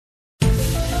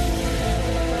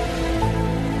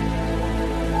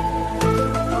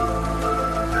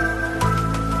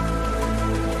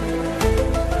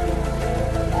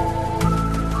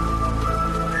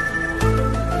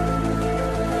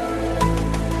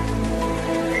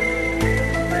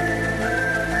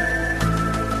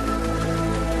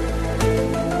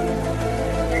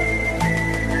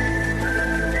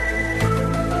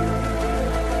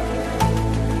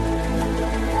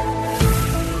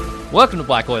Welcome to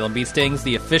Black Oil and Bee Stings,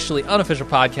 the officially unofficial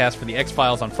podcast for the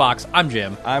X-Files on Fox. I'm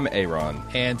Jim. I'm Aaron.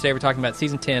 And today we're talking about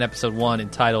Season 10, Episode 1,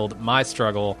 entitled My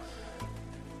Struggle.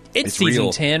 It's Season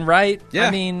real. 10, right? Yeah,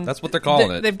 I mean, that's what they're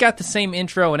calling it. They've got the same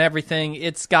intro and everything.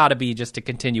 It's got to be just a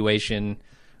continuation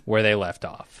where they left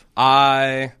off.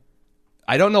 I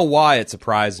don't know why it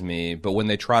surprised me, but when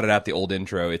they trotted out the old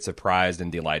intro, it surprised and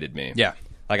delighted me. Yeah.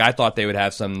 Like, I thought they would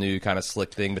have some new kind of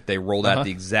slick thing, but they rolled out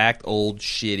the exact old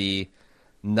shitty,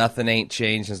 nothing ain't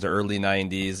changed since the early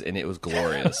 90s, and it was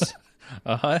glorious.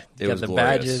 You It got was the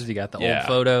glorious. badges, you got the Yeah. old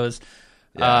photos.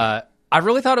 Yeah. I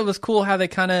really thought it was cool how they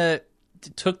kind of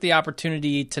took the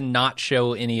opportunity to not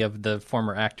show any of the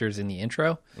former actors in the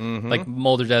intro. Mm-hmm. Like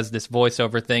Mulder does this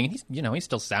voiceover thing, and he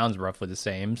still sounds roughly the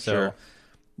same. So,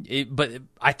 Sure. But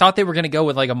I thought they were going to go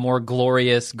with like a more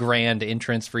glorious, grand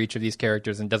entrance for each of these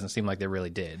characters, and it doesn't seem like they really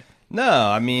did. No,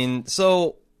 I mean,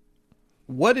 so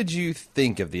what did you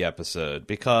think of the episode?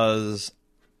 Because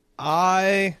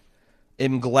I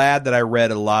am glad that I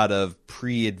read a lot of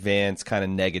pre-advanced kind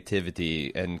of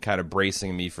negativity and kind of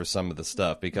bracing me for some of the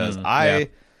stuff, because I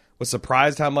was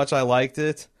surprised how much I liked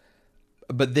it.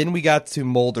 But then we got to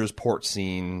Mulder's port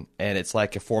scene, and it's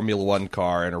like a Formula One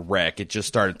car in a wreck. It just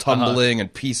started tumbling,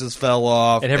 and pieces fell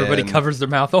off. And everybody covers their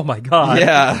mouth. Oh, my God.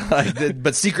 Yeah,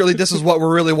 but secretly, this is what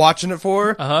we're really watching it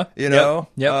for. You know,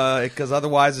 Yep. because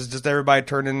otherwise, it's just everybody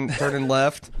turning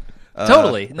left.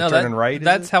 Totally. Or No, turning right. is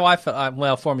That's it? how I felt.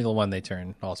 Well, Formula One, they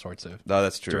turn all sorts of No,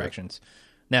 that's true. directions.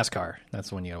 NASCAR, that's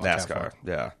the one you gotta watch out NASCAR.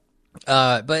 Yeah.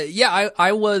 for. But yeah,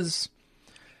 I was.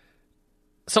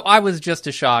 So I was just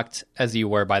as shocked as you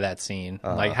were by that scene,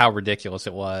 like how ridiculous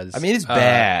it was. I mean, it's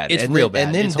bad. It's and real then, bad.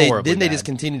 And then It's they horribly they bad. just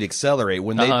continue to accelerate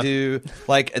when they do,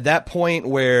 like, at that point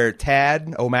where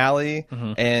Tad O'Malley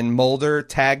and Mulder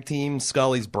tag team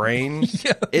Scully's brain.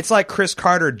 It's like Chris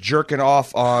Carter jerking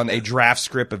off on a draft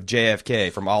script of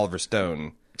JFK from Oliver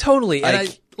Stone. Totally.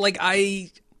 And Like-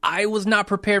 I was not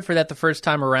prepared for that the first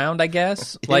time around, I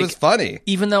guess. It was funny.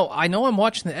 Even though I know I'm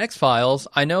watching the X-Files,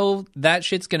 I know that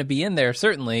shit's going to be in there,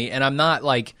 certainly, and I'm not,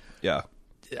 like, Yeah.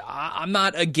 I'm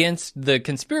not against the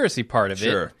conspiracy part of it.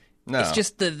 Sure. No. It's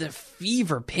just the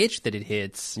fever pitch that it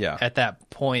hits Yeah. at that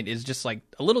point is just, like,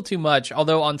 a little too much.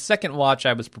 Although on second watch,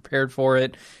 I was prepared for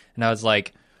it, and I was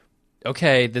like,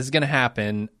 okay, this is going to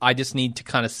happen. I just need to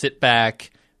kind of sit back,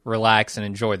 relax, and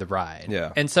enjoy the ride.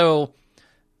 Yeah. And so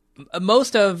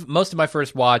most of my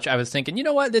first watch, I was thinking, you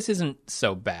know what, this isn't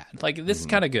so bad. Like, this is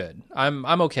kind of good. I'm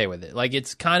okay with it. Like,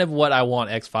 it's kind of what I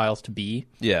want X-Files to be,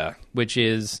 Yeah. which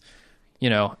is,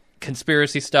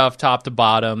 conspiracy stuff top to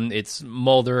bottom. It's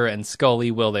Mulder and Scully,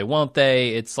 will they, won't they?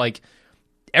 It's like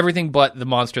everything but the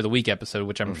Monster of the Week episode,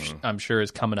 which I'm sure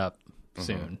is coming up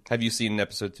soon. Have you seen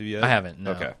episode 2 yet? I haven't,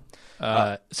 no.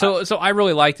 Okay. So I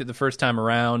really liked it the first time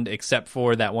around, except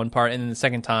for that one part, and then the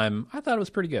second time, I thought it was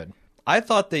pretty good. I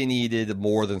thought they needed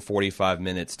more than 45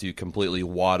 minutes to completely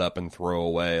wad up and throw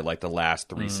away like the last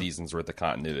 3 seasons worth of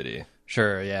continuity.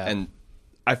 Sure, yeah. And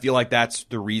I feel like that's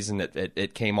the reason that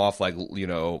it came off like,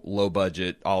 low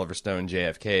budget Oliver Stone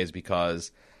JFK, is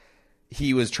because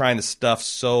he was trying to stuff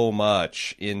so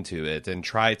much into it and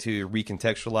try to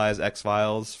recontextualize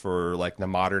X-Files for like the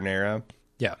modern era.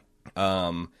 yeah.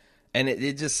 And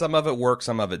it just, some of it worked,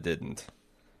 some of it didn't.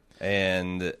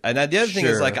 And the other thing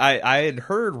is, Sure. like, I had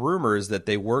heard rumors that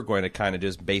they were going to kind of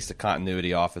just base the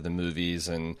continuity off of the movies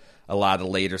and a lot of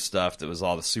the later stuff that was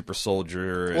all the super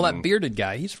soldier. Well, and that bearded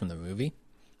guy, he's from the movie.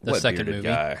 The what second bearded movie.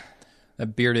 guy?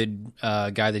 That bearded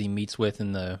guy that he meets with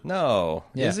in the No,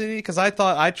 Yeah. is it? Because I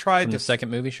thought I tried in to the second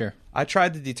movie, sure. I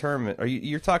tried to determine.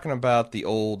 You're talking about the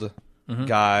old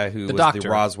guy who was doctor. the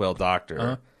Roswell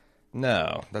doctor?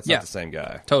 No, that's Yeah. not the same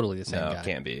guy. Totally the same No, guy. it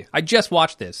can't be. I just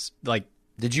watched this, like,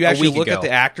 Did you a actually week look ago. at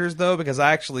the actors though? Because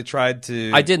I actually tried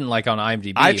to. I didn't like on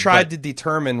IMDb. I tried but to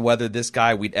determine whether this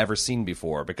guy we'd ever seen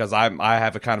before, because I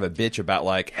have a kind of a bitch about,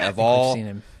 like, I think we've seen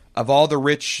him. of all the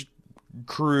rich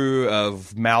crew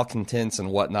of malcontents and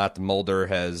whatnot that Mulder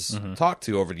has talked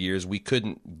to over the years, we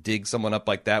couldn't dig someone up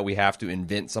like that. We have to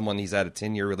invent someone he's had a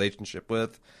 10-year relationship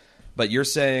with. But you're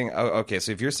saying, okay,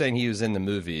 so if you're saying he was in the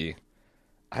movie,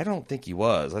 I don't think he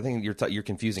was. I think you're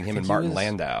confusing him and he Martin was.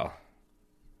 Landau,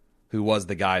 who was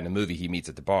the guy in the movie he meets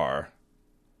at the bar.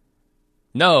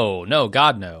 No,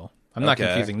 God, no. I'm not Okay.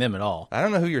 confusing them at all. I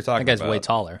don't know who you're talking That guy's about. way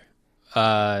taller.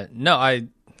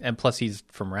 And plus he's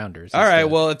from Rounders. All He's right, the-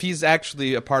 well, if he's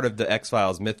actually a part of the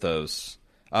X-Files mythos,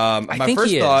 my think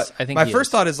first he is. thought, I think my he first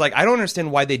is. thought is, like, I don't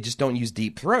understand why they just don't use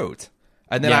Deep Throat.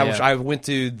 And then Yeah, I went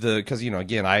to because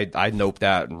again, I noped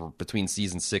out between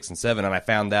season 6 and 7, and I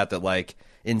found out that, like,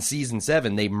 in season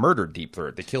 7 they murdered Deep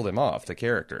Throat. They killed him off, the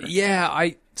character. Yeah,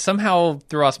 I somehow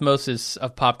through osmosis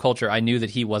of pop culture, I knew that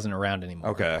he wasn't around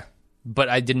anymore. Okay. But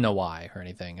I didn't know why or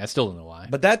anything. I still don't know why.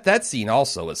 But that scene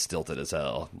also was stilted as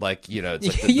hell. Like, you know, it's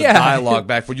like the Yeah. dialogue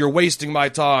back for, you're wasting my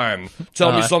time.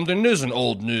 Tell me something isn't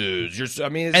old news.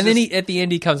 Then at the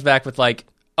end he comes back with like,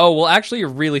 oh, well, actually, you're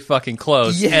really fucking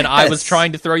close, Yes. and I was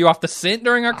trying to throw you off the scent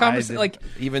during our conversation. Like,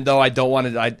 even though I don't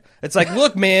want to, it's like,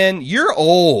 look, man, you're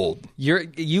old.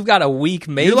 you've got a week,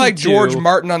 maybe You're like two. George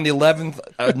Martin on the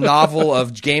 11th novel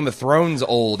of Game of Thrones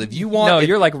old. If you want, No,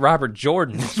 you're like Robert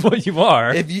Jordan. Is what you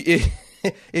are.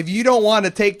 If you don't want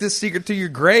to take this secret to your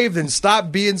grave, then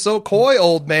stop being so coy,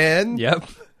 old man. Yep.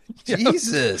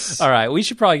 Jesus. All right, we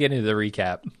should probably get into the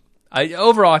recap.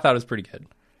 Overall, I thought it was pretty good.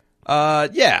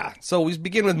 Yeah. So we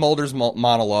begin with Mulder's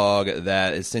monologue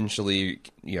that essentially,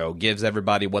 you know, gives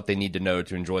everybody what they need to know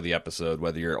to enjoy the episode,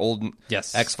 whether you're an old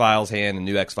Yes. X-Files fan, a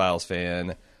new X-Files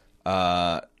fan.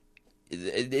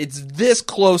 It's this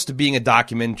close to being a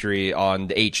documentary on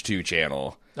the H2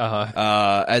 channel.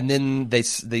 And then they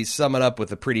sum it up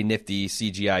with a pretty nifty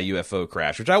CGI UFO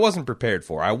crash, which I wasn't prepared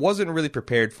for. I wasn't really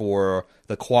prepared for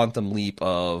the quantum leap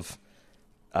of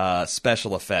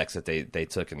special effects that they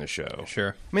took in the show.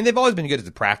 Sure. I mean, they've always been good at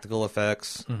the practical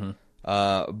effects,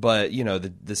 but you know,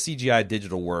 the CGI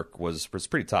digital work was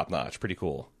pretty top notch, pretty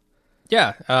cool.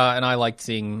 Yeah, and I liked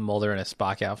seeing Mulder in a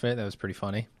Spock outfit. That was pretty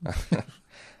funny.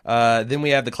 Then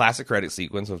we have the classic credit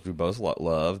sequence, which we both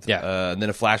loved. Yeah. And then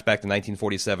a flashback to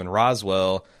 1947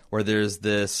 Roswell, where there's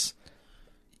this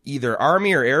either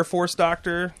Army or Air Force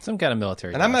doctor. Some kind of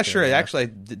military. And I'm not doctor, sure. yeah. Actually,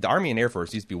 the Army and Air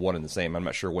Force used to be one and the same. I'm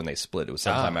not sure when they split. It was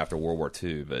sometime after World War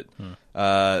II.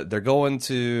 But they're going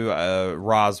to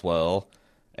Roswell.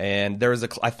 And there was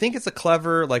I think it's a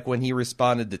clever, like when he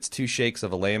responded, it's 2 shakes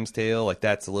of a lamb's tail. Like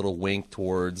that's a little wink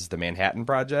towards the Manhattan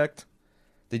Project.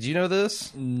 Did you know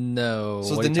this? No.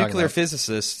 So What the are you talking nuclear about?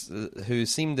 physicists who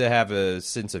seem to have a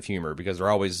sense of humor because they're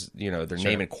always, you know, they're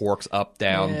naming quarks up,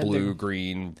 down, Yeah, blue,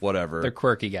 green, whatever. They're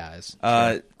quirky guys.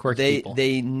 Quirky people.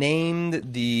 They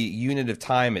named the unit of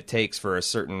time it takes for a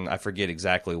certain, I forget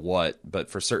exactly what,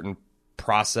 but for certain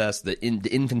process, the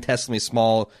infinitesimally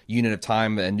small unit of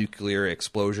time a nuclear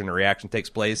explosion or reaction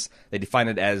takes place, they define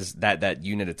it as that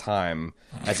unit of time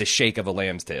as a shake of a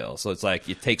lamb's tail. So it's like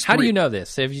it takes. How do you know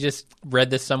this? Have you just read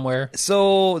this somewhere?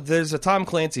 So there's a Tom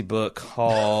Clancy book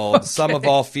called Sum of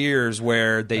All Fears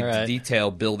where they All right. detail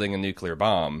building a nuclear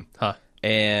bomb. Huh.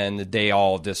 And they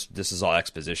all this is all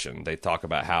exposition. They talk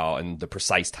about how and the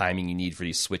precise timing you need for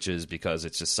these switches because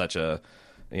it's just such a,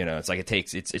 you know, it's like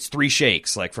it's 3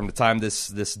 shakes, like from the time this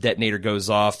detonator goes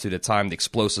off to the time the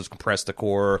explosives compress the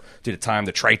core to the time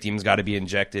the tritium's got to be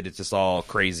injected. It's just all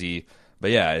crazy.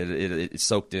 But yeah, it's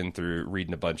soaked in through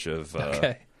reading a bunch of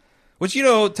Okay. which, you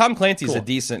know, Tom Clancy's Cool. a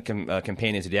decent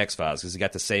companion to the X-Files because he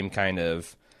got the same kind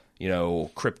of, you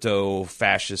know, crypto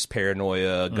fascist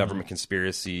paranoia, government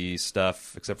conspiracy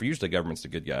stuff, except for usually government's the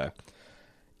good guy.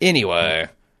 Anyway,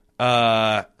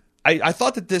 I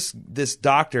thought that this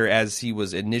doctor, as he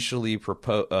was initially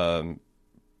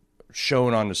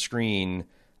shown on the screen,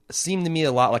 seemed to me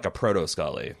a lot like a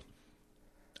proto-Scully.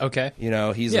 Okay. You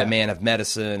know, he's Yeah. a man of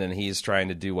medicine, and he's trying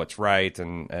to do what's right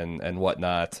and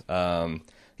whatnot.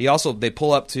 They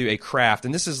pull up to a craft,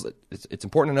 and it's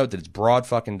important to note that it's broad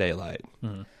fucking daylight.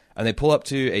 And they pull up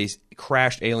to a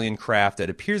crashed alien craft that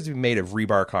appears to be made of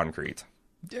rebar concrete.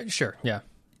 Sure. Yeah.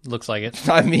 Looks like it.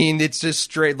 I mean, it's just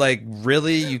straight, like,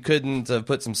 really? You couldn't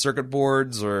put some circuit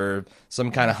boards or some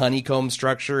kind of honeycomb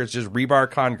structure? It's just rebar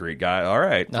concrete, guy. All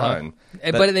right, fine.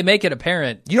 But they make it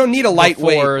apparent You don't need a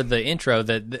lightweight. before the intro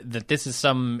that this is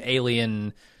some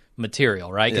alien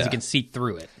material, right? Because Yeah. you can see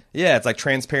through it. Yeah, it's like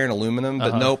transparent aluminum,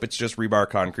 but nope, it's just rebar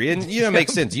concrete. And, you know, it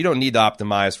makes sense. You don't need to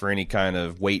optimize for any kind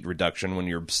of weight reduction when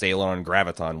you're sailing on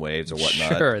graviton waves or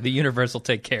whatnot. Sure, the universe will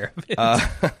take care of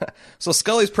it. So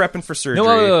Scully's prepping for surgery.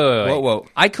 No, wait. Whoa.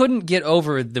 I couldn't get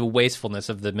over the wastefulness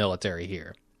of the military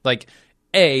here. Like,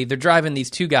 they're driving these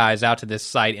 2 guys out to this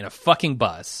site in a fucking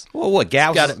bus. Well, what,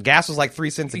 gas Gotta- gas was like 3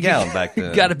 cents a gallon back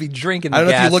then. Got to be drinking the I don't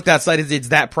know gas. if you looked outside. It's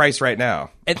that price right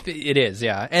now. It is,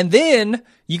 yeah. And then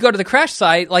you go to the crash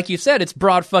site, like you said, it's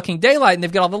broad fucking daylight, and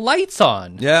they've got all the lights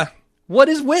on. Yeah. What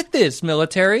is with this,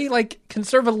 military? Like,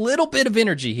 conserve a little bit of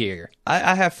energy here.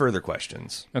 I have further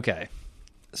questions. Okay.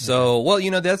 So, well,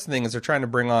 you know, that's the thing is they're trying to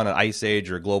bring on an ice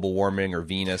age or global warming or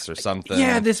Venus or something.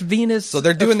 Yeah, this Venus. So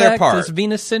they're doing their effect, part. This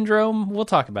Venus syndrome. We'll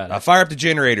talk about it. Fire up the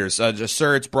generators. Just,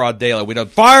 sir, it's broad daylight. We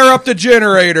don't fire up the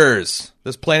generators.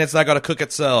 This planet's not going to cook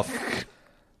itself.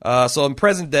 So in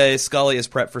present day, Scully is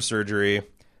prepped for surgery.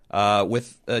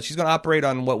 She's going to operate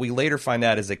on what we later find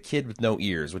out is a kid with no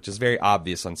ears, which is very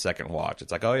obvious on second watch.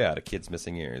 It's like, oh yeah, the kid's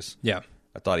missing ears. Yeah.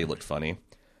 I thought he looked funny.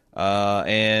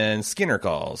 And Skinner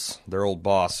calls, their old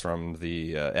boss from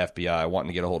the FBI, wanting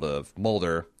to get a hold of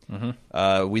Mulder.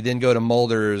 We then go to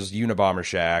Mulder's Unabomber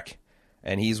shack,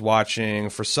 and he's watching,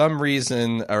 for some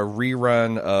reason, a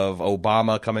rerun of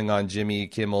Obama coming on Jimmy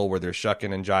Kimmel, where they're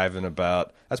shucking and jiving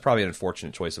about. That's probably an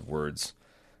unfortunate choice of words.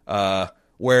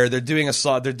 Where they're doing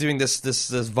this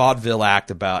vaudeville act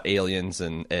about aliens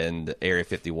and Area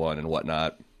 51 and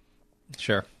whatnot.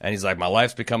 Sure. And he's like, my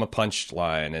life's become a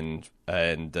punchline.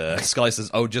 And Scully says,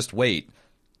 oh, just wait.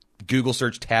 Google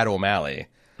search Tad O'Malley.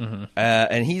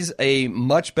 And he's a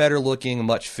much better looking,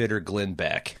 much fitter Glenn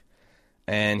Beck.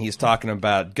 And he's talking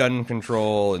about gun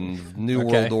control and New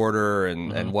World Order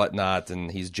and whatnot.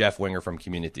 And he's Jeff Winger from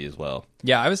Community as well.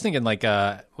 Yeah, I was thinking like,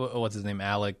 what's his name?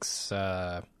 Alex...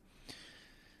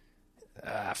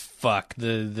 fuck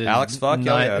the Alex Fuck?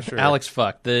 Yeah, sure. Alex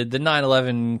Fuck, the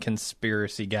 9/11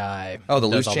 conspiracy guy. Oh, the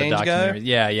does loose all change guy?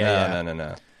 Yeah.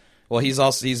 No. Well, he's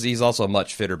also a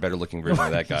much fitter, better looking version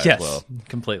of that guy yes, as well.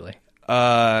 Completely.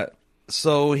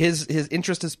 So his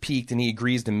interest has peaked, and he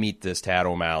agrees to meet this Tad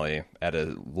O'Malley at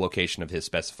a location of his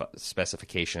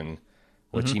specification,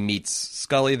 which he meets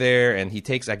Scully there, and he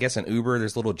takes, I guess, an Uber.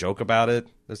 There's a little joke about it.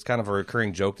 There's kind of a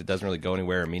recurring joke that doesn't really go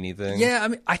anywhere or mean anything. Yeah, I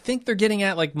mean, I think they're getting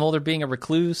at like Mulder being a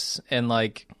recluse and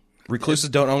like recluses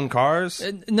don't own cars.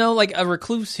 No, like a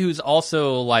recluse who's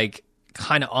also like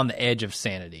kind of on the edge of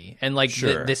sanity, and like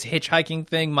Sure. this hitchhiking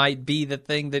thing might be the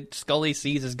thing that Scully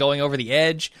sees as going over the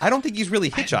edge. I don't think he's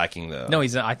really hitchhiking though. No,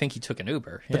 I think he took an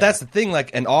Uber. But that's the thing,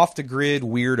 like an off-the-grid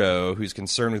weirdo who's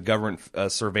concerned with government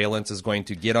surveillance is going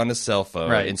to get on his cell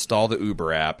phone, Right. install the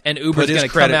Uber app, and Uber's going to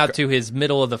come out to his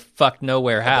middle of the fuck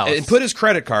nowhere house and put his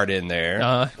credit card in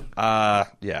there. Uh,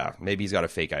 Yeah, maybe he's got a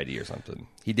fake ID or something.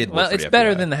 He did work well, for it's the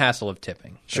better FBI. than the hassle of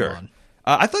tipping. Come Sure. on.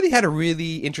 I thought he had a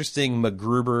really interesting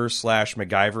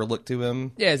MacGruber/MacGyver look to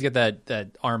him. Yeah, he's got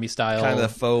that army style. Kind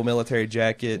of faux military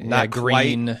jacket. Yeah, Not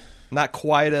green. Not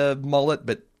quite a mullet,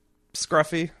 but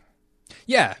scruffy.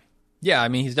 Yeah. I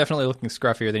mean, he's definitely looking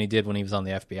scruffier than he did when he was on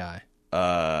the FBI.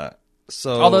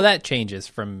 So Although that changes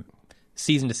from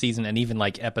season to season and even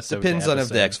like episode depends to on if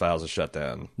episode. the X-Files is shut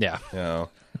down. Yeah. You know,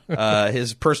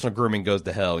 his personal grooming goes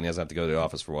to hell, and he doesn't have to go to the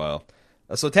office for a while.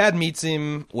 So Tad meets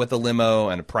him with a limo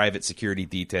and a private security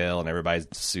detail, and everybody's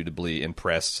suitably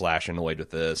impressed / annoyed with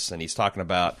this. And he's talking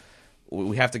about,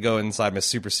 we have to go inside my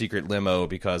super secret limo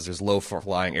because there's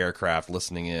low-flying aircraft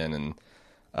listening in,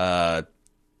 and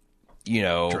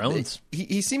Drones.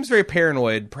 He seems very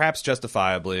paranoid, perhaps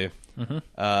justifiably.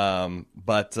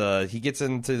 But he gets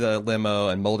into the limo,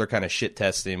 and Mulder kind of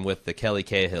shit-tests him with the Kelly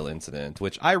Cahill incident,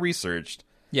 which I researched.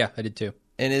 Yeah, I did too.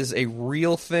 And is a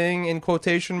real thing in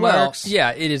quotation Well, marks.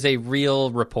 yeah, it is a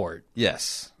real report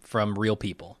Yes. from real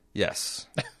people. Yes.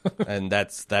 And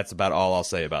that's about all I'll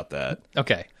say about that.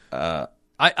 Okay.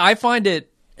 I find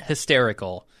it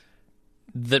hysterical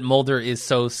that Mulder is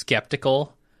so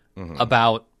skeptical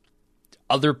about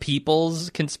other people's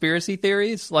conspiracy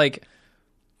theories. Like,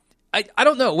 I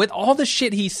don't know. With all the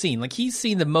shit he's seen, like, he's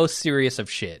seen the most serious of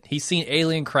shit. He's seen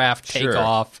alien craft take Sure.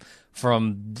 off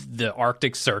from the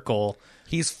Arctic Circle.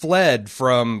 He's fled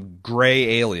from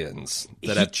gray aliens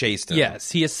that have chased him.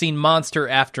 Yes, he has seen monster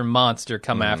after monster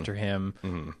come after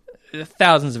him.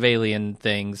 Thousands of alien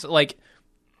things. Like,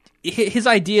 his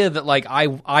idea that, like, I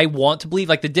want to believe,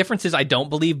 like, the difference is I don't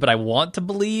believe, but I want to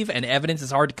believe, and evidence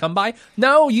is hard to come by.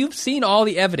 No, you've seen all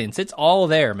the evidence. It's all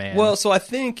there, man. Well, so I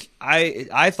think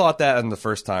I thought that on the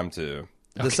first time, too.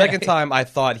 The second time, I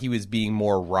thought he was being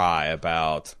more wry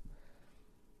about...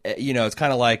 it's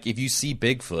kind of like if you see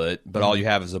Bigfoot, but all you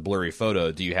have is a blurry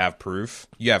photo, do you have proof?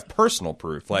 You have personal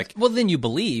proof. Like, well, then you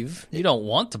believe. You don't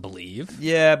want to believe.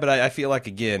 yeah, but I feel like,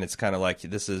 again, it's kind of like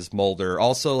this is Mulder.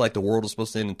 Also, like, the world was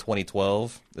supposed to end in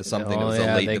 2012. There's something that was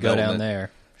a late they go development. down there.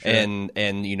 Sure.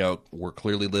 And we're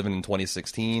clearly living in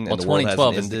 2016, Well, and the world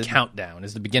 2012 hasn't is the ended. countdown,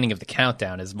 is the beginning of the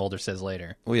countdown, as Mulder says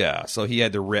later. Well, yeah, so he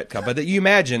had to retcon. But you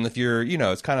imagine if you're,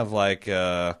 it's kind of like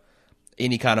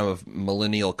any kind of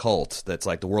millennial cult that's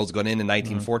like the world's going to end in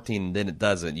 1914 and then it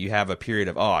doesn't. You have a period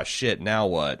of, oh, shit, now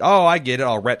what? Oh, I get it.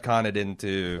 I'll retcon it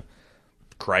into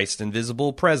Christ's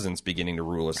invisible presence beginning to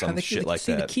rule or some shit like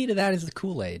See, that. the key to that is the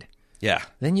Kool-Aid. Yeah.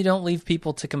 Then you don't leave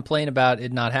people to complain about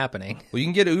it not happening. Well, you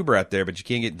can get Uber out there, but you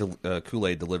can't get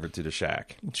Kool-Aid delivered to the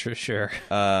shack. Sure.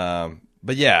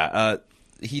 But yeah,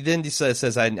 he then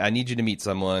says, I need you to meet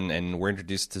someone, and we're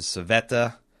introduced to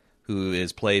Savetta, who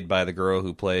is played by the girl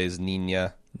who plays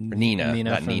Nina, not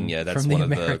Nina. That's from one the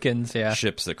of Americans, the yeah.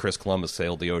 ships that Chris Columbus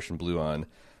sailed the ocean blue on.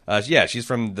 Yeah, she's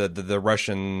from the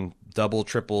Russian double,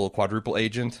 triple, quadruple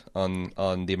agent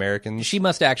on the Americans. She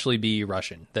must actually be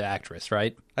Russian, the actress,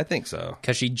 right? I think so.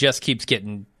 Because she just keeps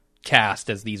getting cast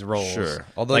as these roles. Sure.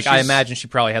 Although like, I imagine she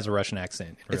probably has a Russian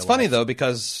accent. It's funny, though,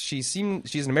 because she's an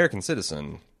American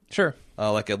citizen. Sure.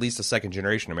 Like at least a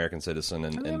second-generation American citizen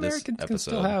in this Americans episode. can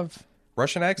still have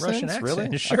Russian accents? Russian accent,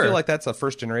 Really? sure. I feel like that's a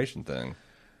first-generation thing.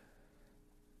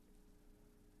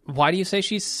 Why do you say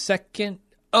she's second?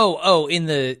 Oh, in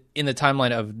the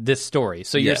timeline of this story.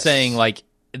 So you're Yes. saying, like,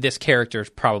 this character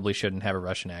probably shouldn't have a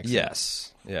Russian accent.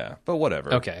 Yes. Yeah. But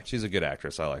whatever. Okay. She's a good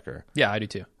actress. I like her. Yeah, I do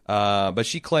too. But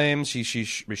she claims she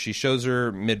shows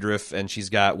her midriff, and she's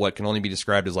got what can only be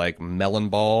described as like melon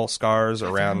ball scars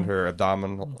around her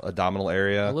abdominal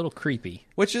area, A little creepy.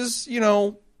 which is,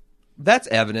 that's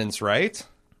evidence, right?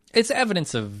 It's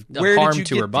evidence of Where harm did you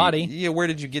to get her body. Yeah, where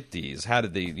did you get these? How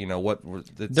did they?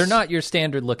 They're not your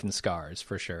standard looking scars,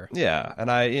 for sure. Yeah,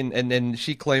 and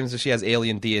she claims that she has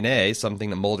alien DNA, something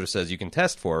that Mulder says you can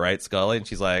test for, right, Scully? And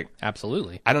she's like,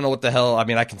 Absolutely. I don't know what the hell. I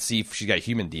mean, I can see if she's got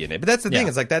human DNA, but that's the thing. Yeah.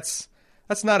 It's like that's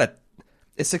not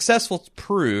a successful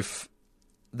proof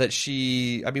that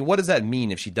she. I mean, what does that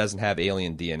mean if she doesn't have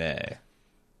alien DNA?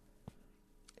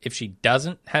 If she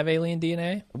doesn't have alien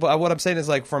DNA, But what I'm saying is,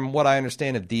 like, from what I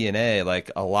understand of DNA,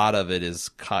 like a lot of it is,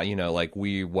 like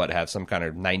we have some kind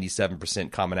of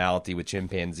 97% commonality with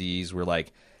chimpanzees. We're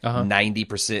like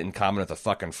 90% in common with a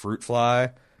fucking fruit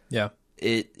fly. yeah.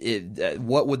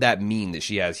 What would that mean that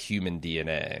she has human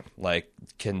DNA? Like,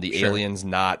 can the aliens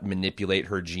not manipulate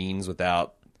her genes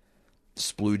without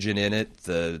splooging in it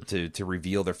to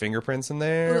reveal their fingerprints in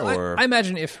there? Well, or I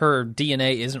imagine if her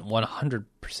DNA isn't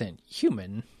 100%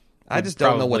 human, I just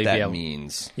don't know what probably be that able-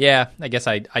 means. Yeah, I guess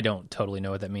I don't totally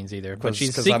know what that means either. But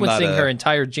she's 'cause I'm not sequencing a- her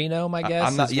entire genome, I guess.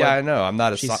 I'm not. is Yeah, what- I know. I'm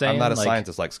not she's a saying, like-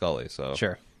 scientist like Scully. So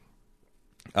Sure.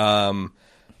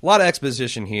 A lot of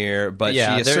exposition here, but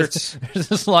Yeah, she asserts. there's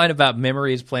this line about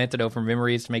memories planted over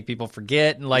memories to make people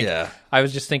forget. And, like, Yeah. I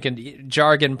was just thinking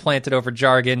jargon planted over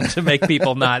jargon to make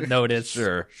people not notice.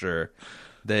 Sure.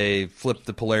 They flipped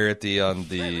the polarity on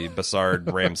the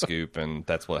Bassard ram scoop, and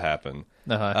that's what happened.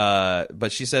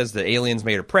 But she says the aliens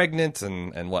made her pregnant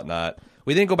and whatnot.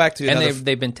 We didn't go back to And another.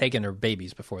 they've been taking their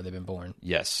babies before they've been born.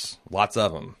 Yes, lots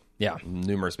of them. Yeah,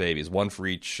 Numerous babies, one for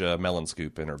each melon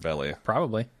scoop in her belly.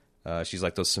 probably. She's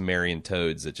like those Sumerian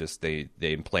toads that just they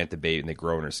implant the baby and they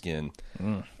grow in her skin.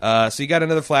 Mm. So you got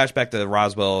another flashback to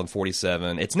Roswell in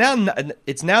 47. It's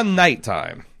now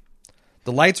nighttime.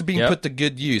 The lights are being Yep. put to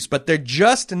good use, but they're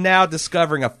just now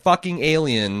discovering a fucking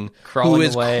alien Crawling who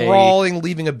is away. crawling,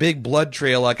 leaving a big blood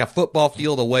trail like a football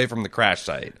field away from the crash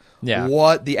site. Yeah.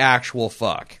 What the actual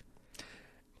fuck?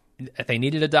 They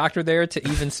needed a doctor there to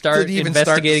even start To even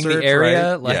start the investigating the search,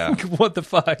 area. right? Like, Yeah. what the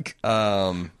fuck?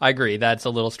 I agree. That's a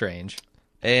little strange.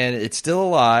 And it's still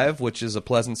alive, which is a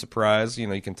pleasant surprise.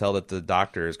 You can tell that the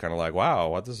doctor is kind of like,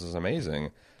 wow, this is amazing.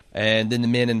 And then the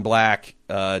men in black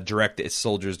direct its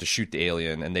soldiers to shoot the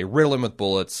alien, and they riddle him with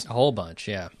bullets. A whole bunch,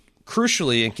 yeah.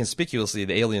 Crucially and conspicuously,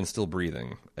 the alien's still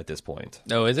breathing at this point.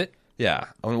 Oh, is it? Yeah,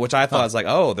 which I thought was like,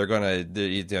 oh,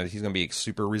 he's gonna be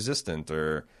super resistant,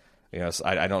 or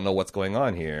I don't know what's going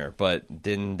on here. But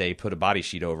then they put a body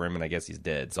sheet over him, and I guess he's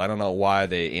dead. So I don't know why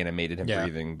they animated him Yeah.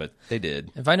 breathing, but they did.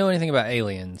 If I know anything about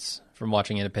aliens from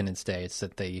watching Independence Day, it's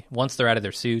that once they're out of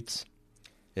their suits,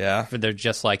 Yeah. they're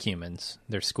just like humans.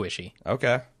 They're squishy.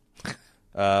 Okay.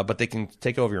 But they can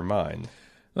take over your mind.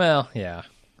 Well, yeah.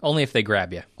 Only if they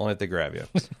grab you. Only if they grab you.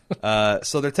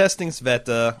 So they're testing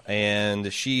Sveta,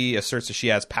 and she asserts that she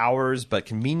has powers, but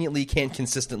conveniently can't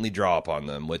consistently draw upon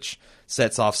them, which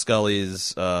sets off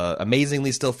Scully's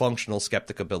amazingly still functional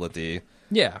skeptic ability.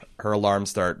 Yeah. Her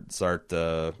alarms start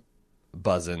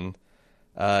buzzing.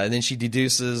 And then she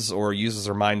deduces or uses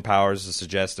her mind powers to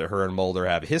suggest that her and Mulder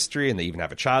have a history, and they even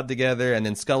have a child together. And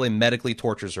then Scully medically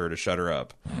tortures her to shut her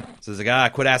up. Says,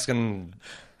 like, quit asking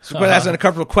a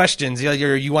couple of questions.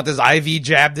 You want this IV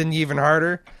jabbed in you even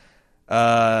harder?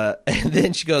 And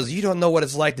then she goes, you don't know what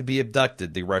it's like to be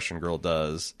abducted, the Russian girl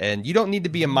does. And you don't need to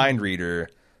be a mind reader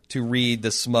to read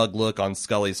the smug look on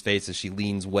Scully's face as she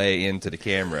leans way into the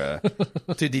camera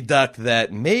to deduct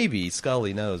that maybe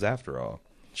Scully knows after all.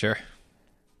 Sure.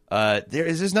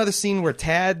 There's another scene where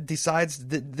Tad decides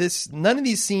that none of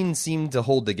these scenes seem to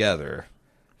hold together.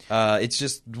 It's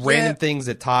just random things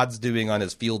that Todd's doing on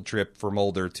his field trip for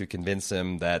Mulder to convince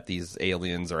him that these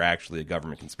aliens are actually a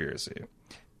government conspiracy.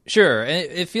 Sure. And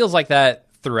it feels like that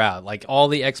throughout. Like, all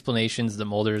the explanations that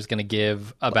Mulder is going to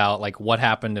give about, like, what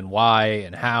happened and why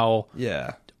and how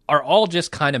Yeah. are all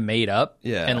just kind of made up.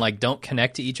 Yeah. And, like, don't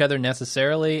connect to each other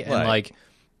necessarily. And, Right. like,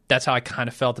 that's how I kind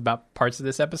of felt about parts of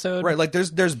this episode. Right, like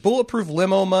there's bulletproof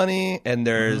limo money, and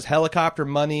there's helicopter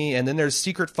money, and then there's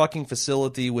secret fucking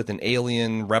facility with an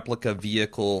alien replica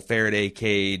vehicle, Faraday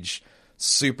cage,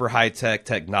 super high-tech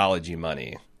technology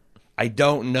money. I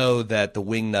don't know that the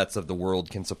wingnuts of the world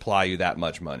can supply you that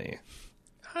much money.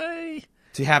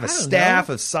 To have a staff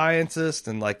of scientists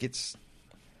and like it's...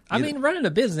 I mean, running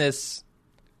a business...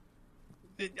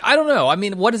 I don't know. I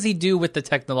mean, what does he do with the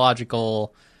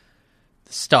technological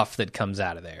stuff that comes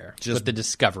out of there? Just with the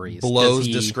discoveries? Blows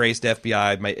disgraced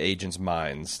FBI agents'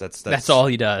 minds. That's all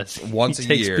he does. Once he a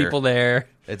takes year. people there.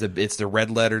 It's the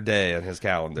red letter day on his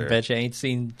calendar. Bet you ain't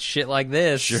seen shit like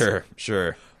this.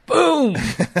 Sure. Boom!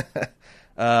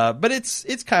 But it's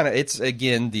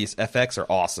again, these effects are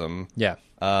awesome. Yeah.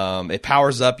 It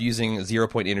powers up using 0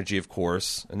 point energy, of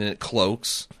course, and then it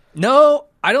cloaks. No,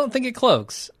 I don't think it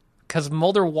cloaks, because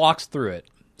Mulder walks through it.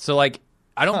 So, like,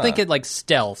 I don't think it, like,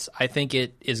 stealths. I think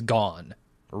it is gone.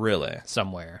 Really?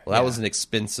 Somewhere. Well, that was an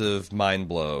expensive mind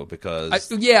blow,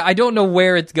 because... I don't know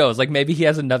where it goes. Like, maybe he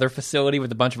has another facility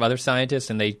with a bunch of other scientists,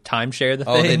 and they timeshare the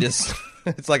thing. Oh, they just...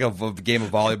 It's like a game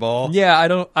of volleyball. Yeah, I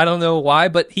don't know why,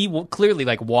 but he clearly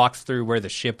like walks through where the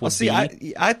ship would be.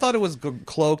 I thought it was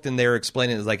cloaked, and they were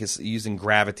explaining it as like it's using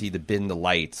gravity to bend the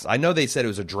lights. I know they said it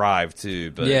was a drive too,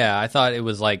 but yeah, I thought it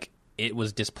was like it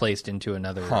was displaced into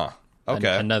another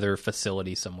another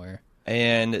facility somewhere.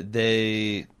 And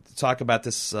they talk about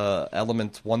this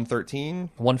element 113,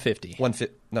 150.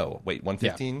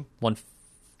 115. Yeah.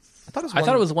 I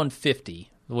thought it was 150.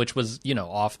 Which was,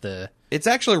 off the... It's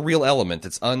actually a real element.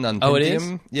 It's ununpentium. Oh, it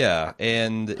is? Yeah,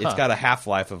 and it's got a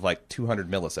half-life of like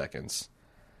 200 milliseconds,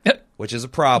 which is a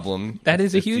problem. That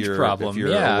is a huge problem, if you're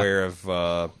aware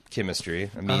of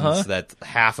chemistry. It means that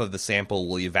half of the sample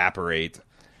will evaporate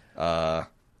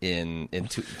in 200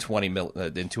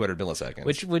 milliseconds.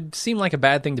 Which would seem like a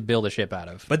bad thing to build a ship out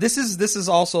of. But this is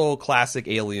also classic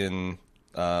alien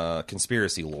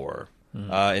conspiracy lore.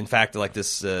 In fact, like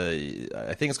this,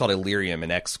 I think it's called Illyrium in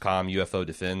XCOM UFO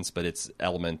Defense, but it's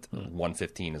element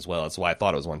 115 as well. That's why I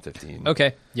thought it was 115.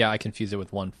 Okay, yeah, I confused it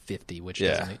with 150, which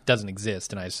doesn't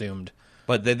exist, and I assumed.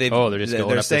 But they're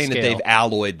saying that they've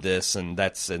alloyed this, and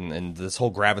and this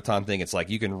whole graviton thing. It's like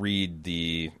you can read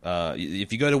the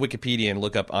if you go to Wikipedia and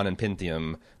look up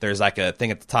ununpentium, there's like a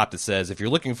thing at the top that says if you're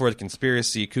looking for the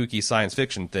conspiracy kooky science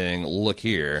fiction thing, look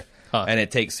here, and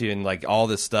it takes you, and like all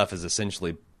this stuff is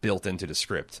essentially built into the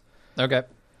script. Okay.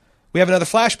 We have another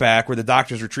flashback where the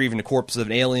doctor's retrieving the corpse of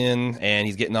an alien, and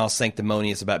he's getting all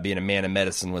sanctimonious about being a man of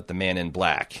medicine with the man in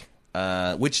black,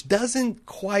 which doesn't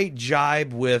quite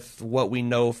jibe with what we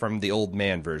know from the old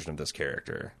man version of this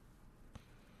character.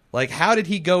 Like, how did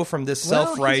he go from this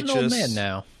self-righteous... he's an old man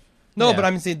now. No, Yeah. but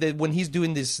I'm saying that when he's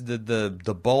doing this,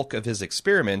 the bulk of his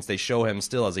experiments, they show him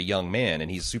still as a young man,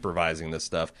 and he's supervising this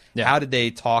stuff. Yeah. How did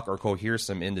they talk or coerce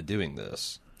him into doing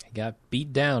this? Got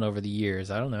beat down over the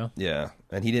years. I don't know. Yeah,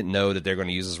 and he didn't know that they're going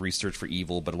to use his research for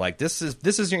evil. But like this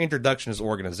is your introduction to his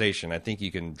organization. I think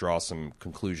you can draw some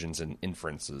conclusions and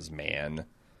inferences, man.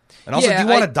 And also, do you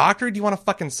want a doctor? Or do you want a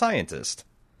fucking scientist?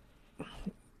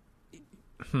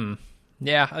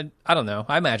 Yeah, I don't know.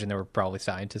 I imagine there were probably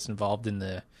scientists involved in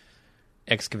the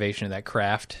excavation of that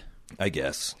craft. I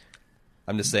guess.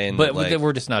 I'm just saying, but like,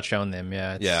 we're just not showing them.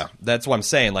 Yeah, yeah, that's what I'm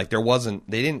saying. Like, they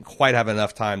didn't quite have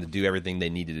enough time to do everything they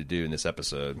needed to do in this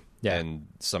episode. Yeah, and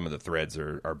some of the threads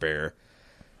are bare.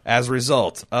 As a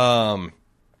result,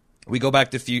 we go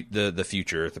back to the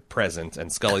future, the present,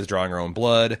 and Scully's drawing her own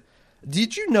blood.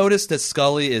 Did you notice that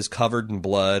Scully is covered in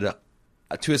blood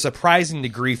to a surprising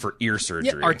degree for ear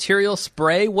surgery? Yeah, arterial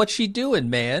spray. What's she doing,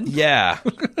 man? Yeah.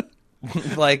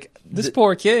 Like this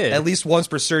poor kid. At least once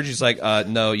per surgery, she's like,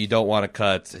 "No, you don't want to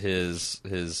cut his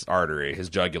artery, his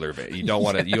jugular vein. You don't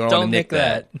want to. You don't want to nick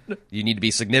that. You need to be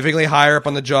significantly higher up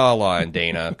on the jawline,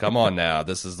 Dana. Come on now.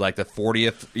 This is like the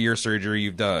 40th ear surgery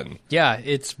you've done. Yeah,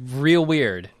 it's real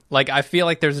weird. Like, I feel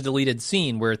like there's a deleted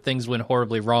scene where things went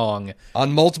horribly wrong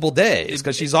on multiple days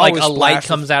because she's always like a light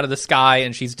comes out of the sky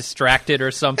and she's distracted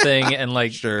or something, and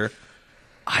like sure,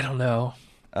 I don't know.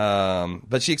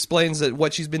 But she explains that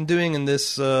what she's been doing in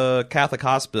this Catholic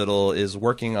hospital is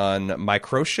working on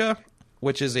microtia,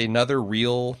 which is another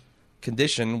real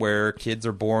condition where kids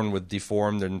are born with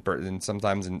deformed and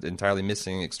sometimes entirely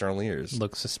missing external ears.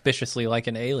 Looks suspiciously like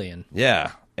an alien.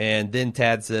 Yeah. And then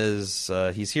Tad says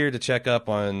he's here to check up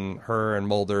on her and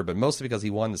Mulder, but mostly because he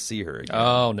wanted to see her again.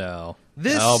 Oh, no.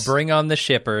 Bring on the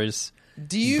shippers.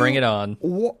 Bring it on.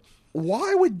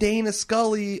 Why would Dana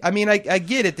Scully... I mean, I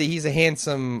get it that he's a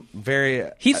handsome,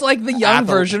 very... He's like the young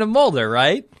version of Mulder,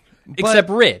 right? Except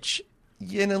rich.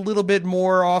 and a little bit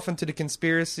more off into the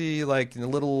conspiracy, like a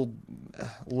little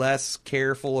less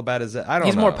careful about his. I don't know.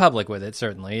 He's more public with it,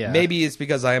 certainly. Yeah. Maybe it's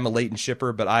because I am a latent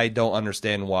shipper, but I don't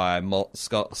understand why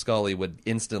Scully would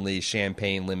instantly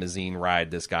champagne limousine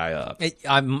ride this guy up.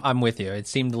 I'm with you. It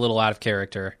seemed a little out of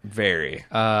character. Very.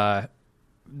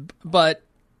 But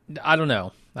I don't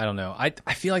know.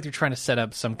 I feel like they're trying to set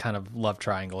up some kind of love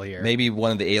triangle here. Maybe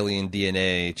one of the alien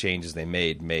DNA changes they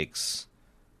made makes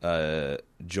Joel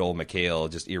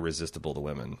McHale just irresistible to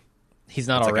women. He's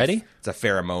not already? It's a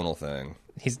pheromonal thing.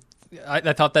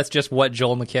 I thought that's just what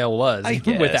Joel McHale was, I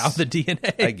guess. without the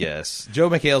DNA. I guess. Joe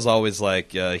McHale's always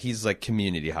like, he's like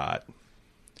community hot.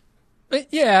 But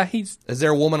yeah, he's... Is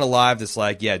there a woman alive that's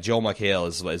like, yeah, Joel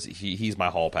McHale he's my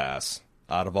hall pass?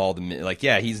 Out of all the, like,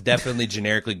 yeah, he's definitely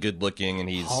generically good looking, and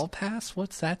he's hall pass.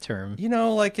 What's that term? You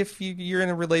know, like if you're in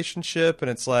a relationship and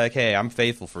it's like, hey, I'm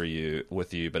faithful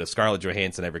with you, but if Scarlett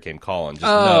Johansson ever came calling, just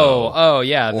no. Oh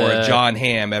yeah. Or if John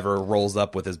Hamm ever rolls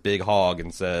up with his big hog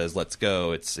and says, "Let's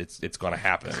go," it's going to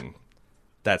happen.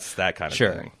 That's that kind of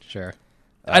thing. Sure.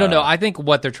 I don't know. I think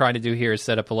what they're trying to do here is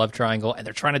set up a love triangle, and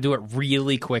they're trying to do it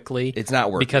really quickly. It's not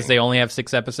working because they only have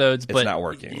 6 episodes. It's not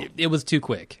working. It was too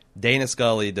quick. Dana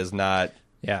Scully does not.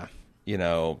 Yeah.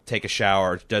 Take a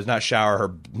shower, does not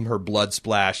shower her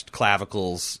blood-splashed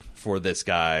clavicles for this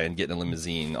guy and get in a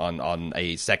limousine on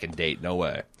a second date. No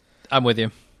way. I'm with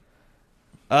you.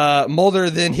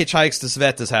 Mulder then hitchhikes to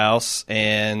Sveta's house,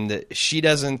 and she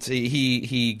doesn't...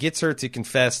 He gets her to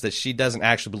confess that she doesn't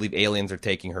actually believe aliens are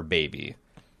taking her baby.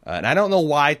 And I don't know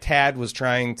why Tad was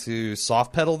trying to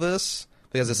soft-pedal this,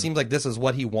 because it seems like this is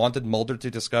what he wanted Mulder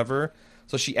to discover.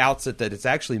 So she outs it that it's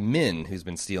actually Min who's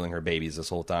been stealing her babies this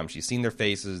whole time. She's seen their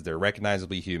faces. They're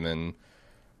recognizably human.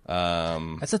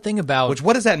 That's the thing about...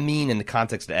 What does that mean in the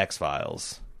context of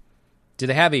X-Files? Do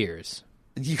they have ears?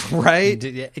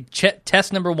 Right?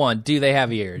 Test number 1, do they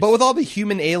have ears? But with all the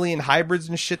human-alien hybrids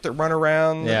and shit that run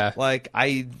around, like,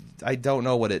 I don't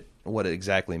know what it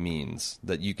exactly means.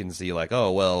 That you can see, like,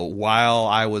 oh, well, while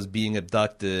I was being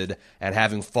abducted and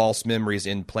having false memories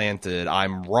implanted,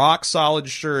 I'm rock solid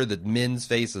sure that Min's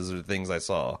faces are the things I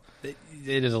saw. It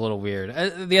is a little weird.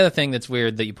 The other thing that's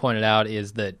weird that you pointed out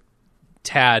is that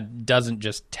Tad doesn't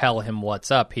just tell him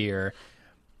what's up here.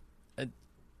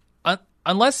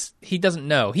 Unless he doesn't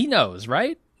know. He knows,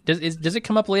 right? Does it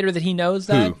come up later that he knows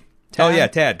that? Who? Tad? Oh, yeah,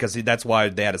 Tad, because that's why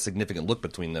they had a significant look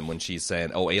between them when she's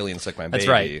saying, oh, aliens took my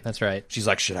baby. That's right. She's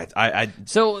like, shit,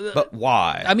 but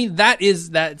why? I mean,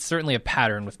 that's certainly a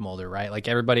pattern with Mulder, right? Like,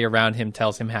 everybody around him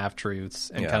tells him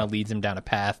half-truths and kind of leads him down a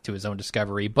path to his own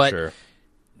discovery. But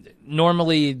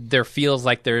normally there feels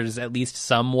like there's at least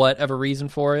somewhat of a reason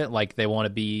for it. Like, they want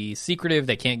to be secretive.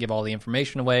 They can't give all the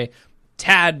information away.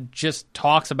 Tad just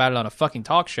talks about it on a fucking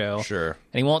talk show. Sure.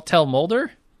 And he won't tell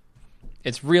Mulder?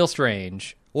 It's real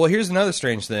strange. Well, here's another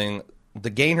strange thing. To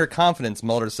gain her confidence,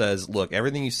 Mulder says, look,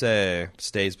 everything you say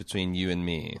stays between you and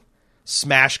me.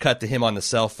 Smash cut to him on the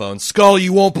cell phone. Scully,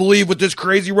 you won't believe what this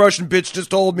crazy Russian bitch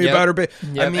just told me about her baby.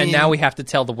 Yep. I mean, and now we have to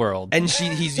tell the world. And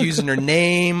he's using her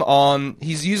name on...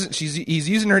 He's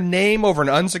using her name over an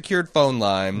unsecured phone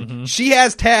line. Mm-hmm. She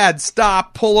has Tad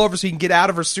pull over so he can get out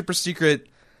of her super secret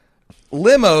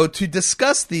limo to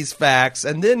discuss these facts,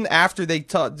 and then after they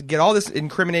get all this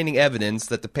incriminating evidence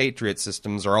that the Patriot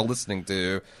systems are all listening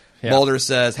to, Mulder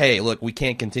says, hey, look, we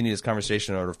can't continue this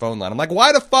conversation over the phone line. I'm like,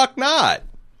 why the fuck not?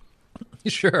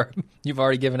 Sure. You've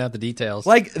already given out the details.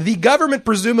 Like, the government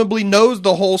presumably knows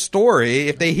the whole story.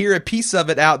 If they hear a piece of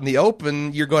it out in the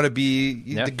open, you're going to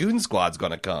be... The goon squad's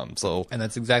going to come. And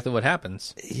that's exactly what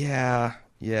happens. Yeah,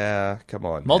 come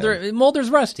on, Mulder's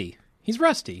rusty. He's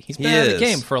rusty. He's been out of the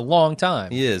game for a long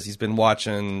time. He is. He's been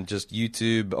watching just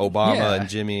YouTube, Obama, and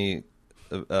Jimmy,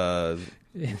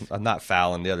 not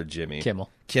Fallon, the other Jimmy.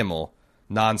 Kimmel,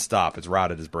 nonstop. It's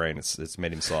rotted his brain. It's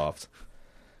made him soft.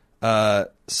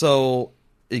 So,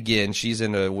 again, she's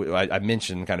in I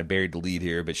mentioned, kind of buried the lead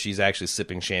here, but she's actually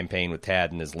sipping champagne with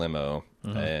Tad in his limo,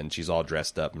 and she's all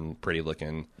dressed up and pretty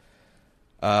looking.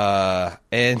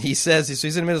 And he says, so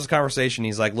he's in the middle of this conversation,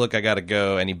 he's like, look, I gotta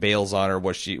go, and he bails on her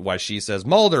why she says,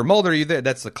 Mulder, are you there?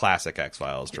 That's the classic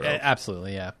X-Files trope.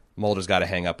 Absolutely, yeah. Mulder's got to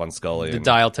hang up on Scully. The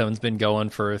dial tone's been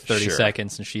going for 30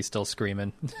 seconds, and she's still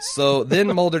screaming. So then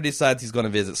Mulder decides he's going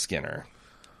to visit Skinner,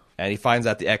 and he finds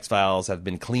out the X-Files have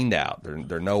been cleaned out.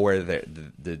 They're nowhere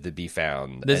to be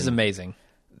found. This is amazing.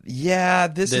 Yeah,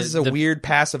 this is a weird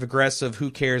passive-aggressive,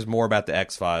 who cares more about the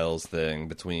X-Files thing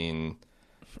between...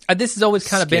 This has always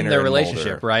kind of been their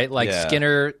relationship, Mulder. right? Like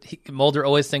Mulder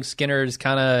always thinks Skinner is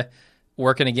kind of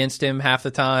working against him half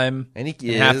the time, and he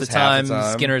is half the time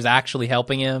Skinner's actually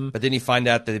helping him. But then you find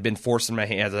out that they've been forcing my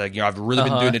hands. Like, I've really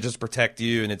been doing it just to protect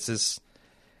you, and it's this.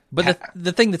 But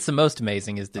the thing that's the most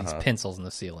amazing is these pencils in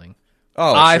the ceiling.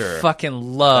 Oh, I sure. fucking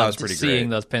loved pretty seeing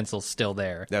great. those pencils still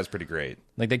there. That was pretty great.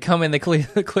 Like, they come in, they clear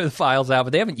the files out,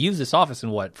 but they haven't used this office in,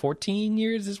 what, 14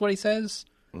 years is what he says?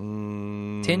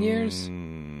 10 years?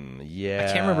 Yeah.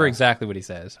 I can't remember exactly what he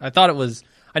says.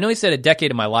 I know he said a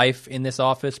decade of my life in this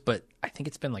office, but I think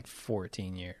it's been like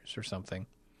 14 years or something.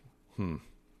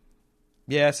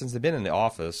 Yeah, since they've been in the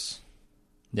office.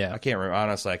 Yeah. I can't remember.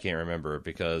 Honestly, I can't remember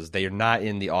because they are not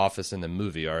in the office in the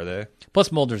movie, are they?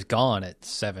 Plus, Mulder's gone at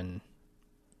season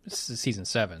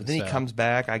 7. But then so. he comes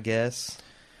back, I guess.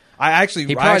 I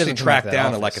actually doesn't come back tracked to that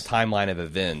down office. like a timeline of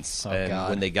events, and God.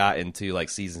 when they got into like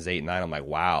seasons 8 and 9, I'm like,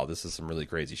 wow, this is some really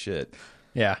crazy shit.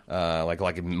 Yeah.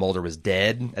 Like Mulder was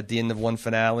dead at the end of one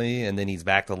finale, and then he's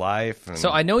back to life. And... So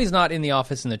I know he's not in the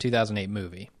office in the 2008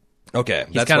 movie. Okay,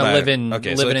 He's kind of living so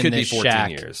it in could this be 14 shack.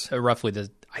 years. Roughly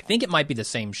I think it might be the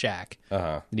same shack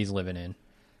that he's living in.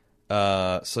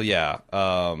 So yeah,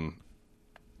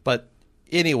 but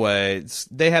anyway,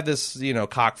 they have this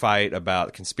cockfight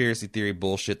about conspiracy theory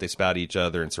bullshit they spout at each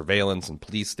other, and surveillance and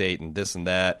police state and this and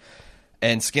that.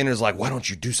 And Skinner's like, "Why don't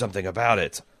you do something about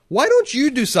it? Why don't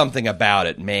you do something about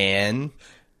it, man?"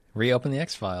 Reopen the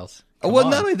X-Files. Well,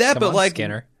 not only that, Come but on, like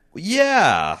Skinner.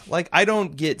 Yeah, like I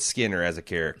don't get Skinner as a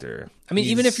character. I mean,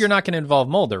 even if you're not going to involve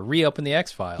Mulder, reopen the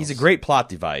X-Files. He's a great plot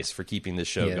device for keeping this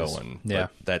show He is. going. Yeah.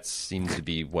 But that seems to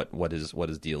be what his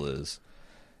deal is.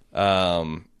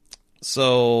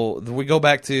 So we go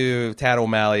back to Tad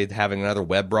O'Malley having another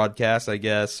web broadcast, I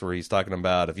guess, where he's talking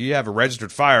about if you have a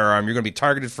registered firearm, you're going to be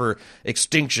targeted for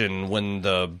extinction when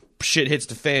the shit hits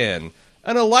the fan.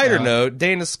 On a lighter note,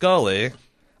 Dana Scully,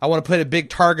 I want to put a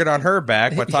big target on her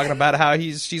back by talking about how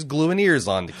she's gluing ears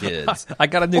on to kids. I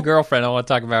got a new girlfriend. I want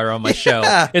to talk about her on my show.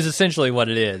 Is essentially what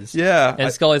it is. Yeah.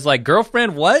 And Scully's like,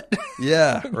 girlfriend, what?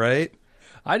 Yeah, right?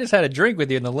 I just had a drink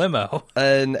with you in the limo.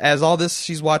 And as all this,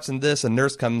 she's watching this, a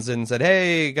nurse comes in and said,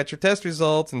 "Hey, got your test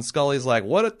results?" And Scully's like,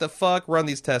 "What the fuck? Run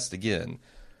these tests again."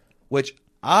 Which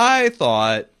I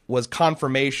thought was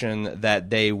confirmation that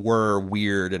they were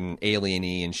weird and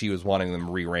alien-y, and she was wanting them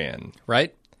reran.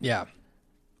 Right? Yeah.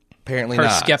 Apparently Her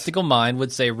not. skeptical mind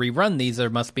would say, rerun these, there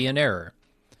must be an error.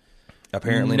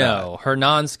 Apparently not. No, her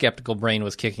non-skeptical brain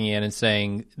was kicking in and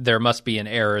saying, there must be an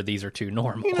error, these are too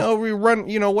normal.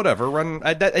 Rerun, whatever. Run.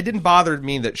 It didn't bother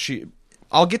me that she...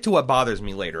 I'll get to what bothers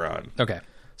me later on. Okay.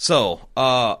 So,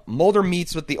 Mulder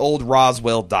meets with the old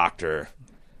Roswell doctor.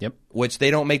 Yep. Which they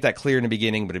don't make that clear in the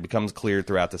beginning, but it becomes clear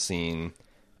throughout the scene.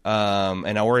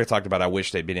 And I already talked about I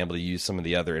wish they'd been able to use some of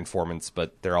the other informants,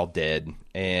 but they're all dead.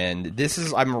 And this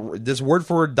is this word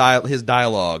for word his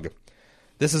dialogue.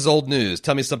 "This is old news.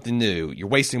 Tell me something new. You're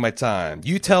wasting my time.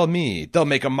 You tell me. They'll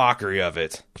make a mockery of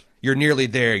it. You're nearly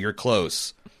there. You're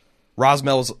close.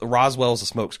 Roswell's a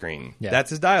smokescreen." Yeah.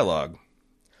 That's his dialogue.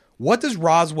 What does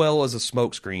Roswell as a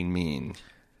smokescreen mean?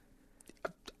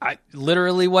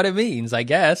 Literally what it means, I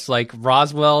guess. Like,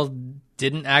 Roswell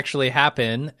didn't actually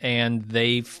happen, and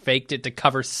they faked it to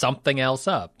cover something else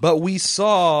up. But we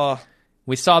saw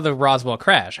the Roswell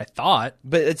crash, I thought.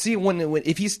 But see, I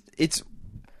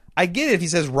get it if he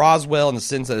says Roswell in the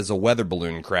sense that it's a weather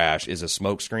balloon crash is a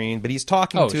smokescreen, but he's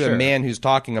talking to sure. a man who's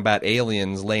talking about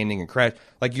aliens landing and crash.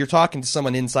 Like, you're talking to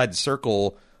someone inside the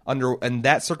circle in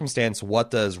that circumstance. What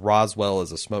does Roswell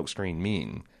as a smokescreen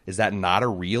mean? Is that not a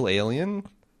real alien?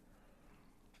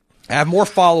 I have more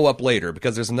follow-up later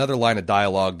because there's another line of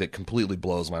dialogue that completely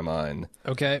blows my mind,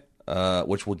 Okay.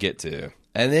 which we'll get to.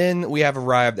 And then we have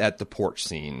arrived at the porch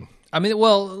scene. I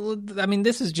mean,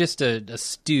 this is just a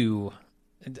stew,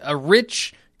 a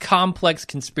rich, complex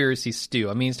conspiracy stew.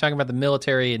 I mean, he's talking about the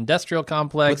military-industrial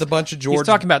complex. With a bunch of George... He's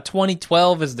talking about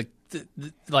 2012 as the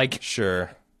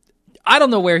Sure. I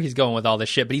don't know where he's going with all this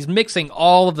shit, but he's mixing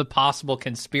all of the possible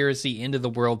conspiracy into the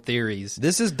world theories.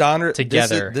 This is Donner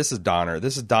together. This is Donner.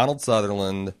 This is Donald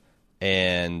Sutherland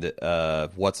and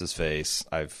what's his face?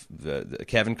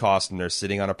 Kevin Costner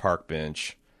sitting on a park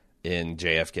bench in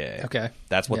JFK. Okay,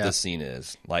 that's what this scene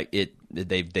is. Like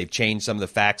they've changed some of the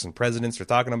facts and presidents they're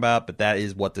talking about, but that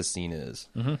is what this scene is.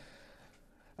 Mm-hmm.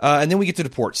 And then we get to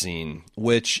the porch scene,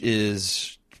 which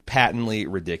is patently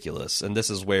ridiculous, and this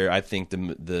is where I think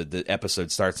the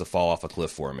episode starts to fall off a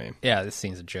cliff for me. Yeah, this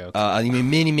scene's a joke. I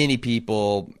mean, many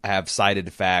people have cited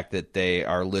the fact that they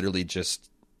are literally just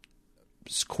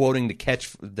quoting the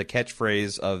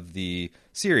catchphrase of the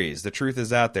series. The truth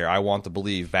is out there. I want to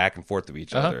believe, back and forth to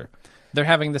each other. They're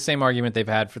having the same argument they've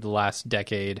had for the last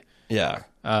decade. Yeah.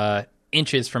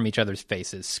 Inches from each other's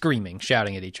faces, screaming,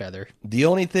 shouting at each other. The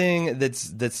only thing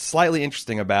that's slightly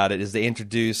interesting about it is they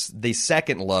introduce the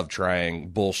second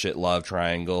bullshit love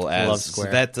triangle as Love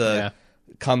square. Sveta,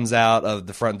 comes out of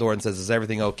the front door and says, "Is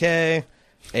everything okay?"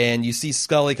 And you see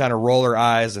Scully kind of roll her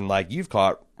eyes and like, "You've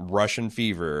caught Russian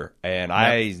fever, and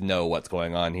I know what's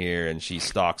going on here," and she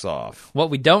stalks off. What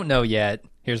we don't know yet,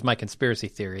 here's my conspiracy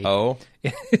theory, Oh?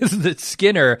 is that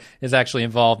Skinner is actually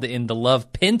involved in the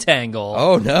love pentangle.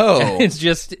 Oh, no. It's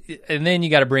just, and then you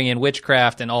got to bring in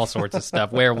witchcraft and all sorts of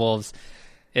stuff, werewolves.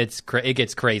 It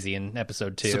gets crazy in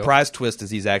episode 2. Surprise twist is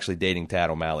he's actually dating Tad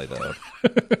O'Malley,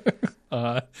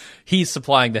 though. He's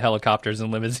supplying the helicopters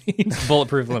and limousines,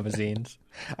 bulletproof limousines.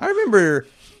 I remember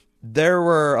there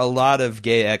were a lot of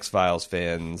gay X-Files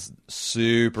fans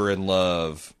super in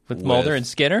love With Mulder and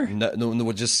Skinner? No,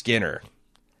 with just Skinner.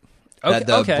 Okay,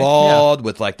 The okay, bald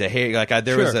with like the hair. Like I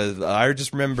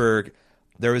just remember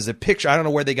there was a picture. I don't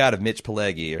know where they got of Mitch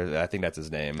Pileggi, or I think that's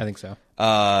his name. I think so.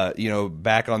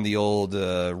 Back on the old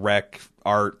Rec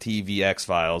Art TV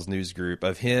X-Files news group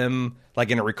of him like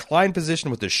in a reclined position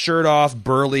with his shirt off,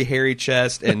 burly, hairy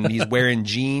chest, and he's wearing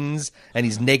jeans and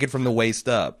he's naked from the waist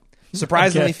up.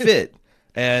 Surprisingly fit.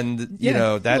 And,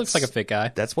 Yeah, that he looks like a fit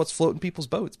guy. That's what's floating people's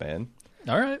boats, man.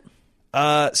 All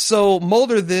right. So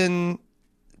Mulder then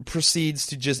proceeds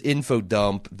to just info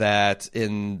dump that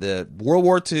in the World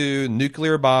War II,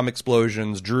 nuclear bomb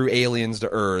explosions drew aliens to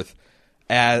Earth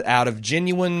out of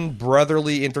genuine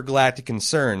brotherly intergalactic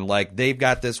concern. Like, they've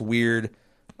got this weird,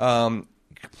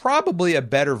 probably a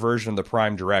better version of the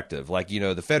Prime Directive. Like,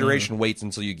 the Federation waits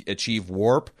until you achieve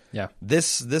warp. Yeah.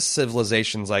 This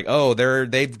civilization's like, oh,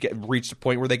 they've reached a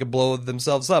point where they could blow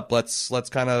themselves up. Let's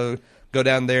kind of go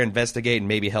down there, investigate, and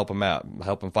maybe help them out,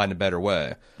 help them find a better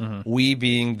way. We,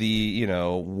 being the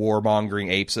warmongering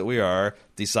apes that we are,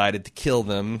 decided to kill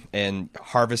them and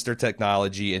harvest their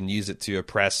technology and use it to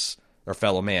oppress our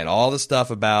fellow man. All the stuff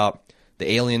about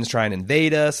the aliens trying to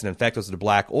invade us and infect us with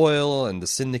black oil, and the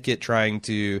Syndicate trying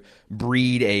to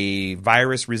breed a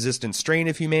virus-resistant strain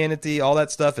of humanity, all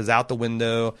that stuff is out the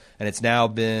window, and it's now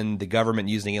been the government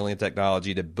using alien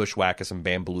technology to bushwhack us and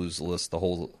bamboozle us the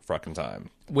whole fucking time.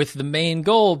 With the main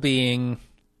goal being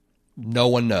No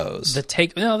one knows. they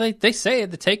say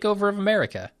the takeover of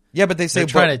America. Yeah, but they say They're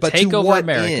trying to take over what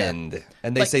America. end?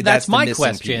 And they Like, say that's the my missing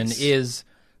question piece. is,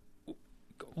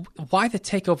 why the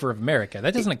takeover of America?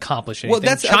 That doesn't accomplish anything. Well,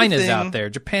 that's the other China's thing. out there,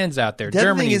 Japan's out there, The other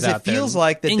thing Germany's is, out it there. feels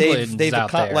like that England's they've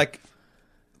out there.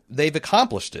 they've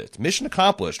accomplished it. Mission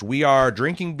accomplished. We are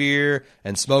drinking beer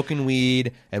and smoking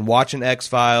weed and watching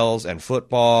X-Files and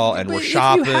football, and But we're if you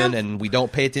shopping have- and we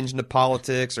don't pay attention to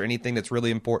politics or anything that's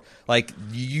really important. Like,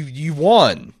 you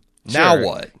won. Now Sure.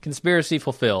 what? Conspiracy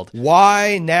fulfilled.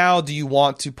 Why now do you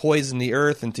want to poison the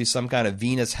Earth into some kind of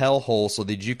Venus hellhole so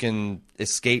that you can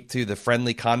escape to the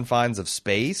friendly confines of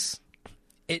space?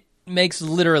 It makes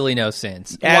literally no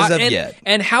sense. As of yet.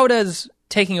 And how does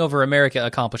taking over America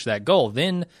accomplish that goal?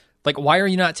 Then, like, why are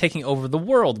you not taking over the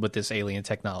world with this alien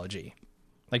technology?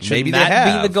 Like, shouldn't Maybe they that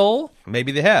be have. the goal?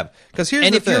 Maybe they have. Because here's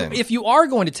And the thing. if you are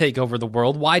going to take over the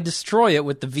world, why destroy it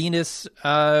with the Venus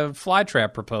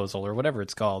flytrap proposal or whatever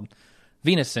it's called?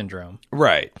 Venus syndrome.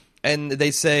 Right. And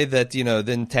they say that,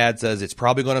 then Tad says it's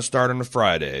probably going to start on a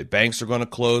Friday. Banks are going to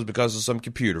close because of some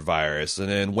computer virus. And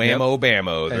then whammo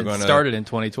bammo. They're It going to started in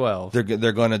 2012.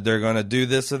 They're going to do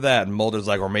this or that. And Mulder's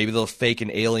like, or maybe they'll fake an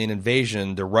alien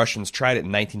invasion. The Russians tried it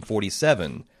in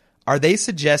 1947. Are they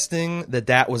suggesting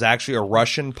that was actually a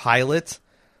Russian pilot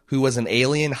who was an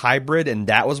alien hybrid, and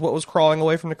that was what was crawling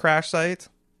away from the crash site?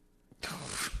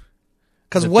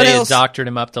 Because what they else? doctored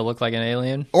him up to look like an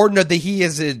alien? Or no, that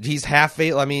he's half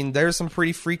alien. I mean, there's some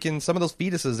pretty freaking. Some of those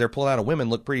fetuses they're pulling out of women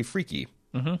look pretty freaky.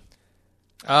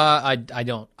 I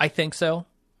don't. I think so.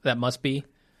 That must be.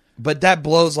 But that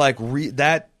blows like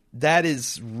that. That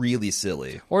is really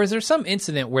silly. Or is there some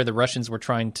incident where the Russians were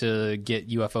trying to get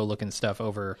UFO looking stuff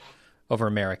over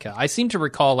America? I seem to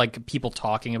recall like people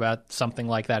talking about something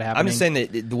like that happening. I'm just saying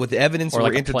that with the evidence Or that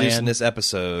like we're a introduced plan. in this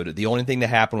episode, the only thing that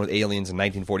happened with aliens in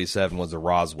 1947 was the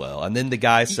Roswell, and then the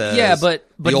guy says, yeah, but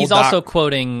the old he's also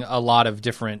quoting a lot of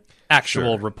different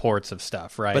actual Sure. reports of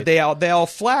stuff, right? But they all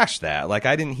flash that. Like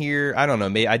I didn't hear. I don't know.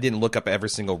 Maybe I didn't look up every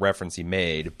single reference he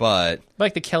made, but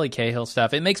like the Kelly Cahill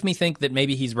stuff. It makes me think that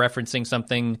maybe he's referencing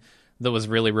something that was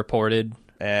really reported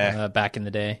back in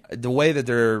the day. the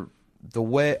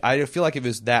way I feel like if it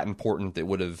was that important, it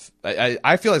would have.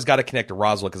 I feel like it's got to connect to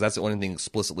Roswell because that's the only thing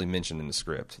explicitly mentioned in the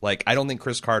script. Like I don't think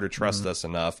Chris Carter trusts us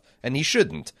enough, and he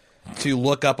shouldn't, to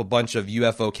look up a bunch of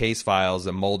UFO case files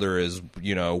that Mulder is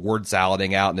word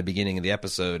salading out in the beginning of the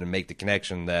episode and make the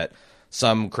connection that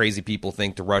some crazy people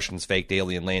think the Russians faked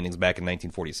alien landings back in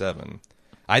 1947.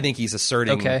 I think he's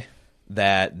asserting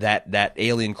that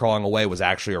alien crawling away was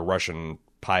actually a Russian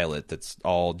pilot that's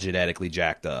all genetically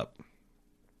jacked up.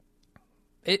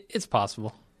 It's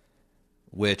possible.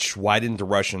 Which, why didn't the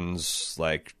Russians,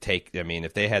 like, take... I mean,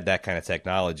 if they had that kind of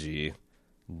technology,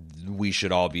 we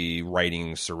should all be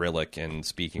writing Cyrillic and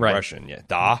speaking Russian. Yeah.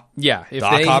 Da? Yeah.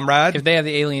 Da, comrade? If they have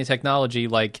the alien technology,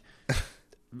 like,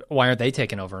 why aren't they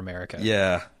taking over America?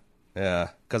 Yeah. Yeah.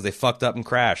 Because they fucked up and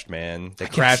crashed, man. They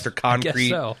crashed their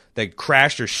concrete... so. They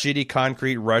crashed their shitty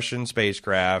concrete Russian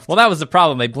spacecraft. Well, that was the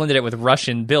problem. They blended it with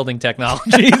Russian building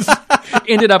technologies.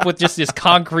 Ended up with just this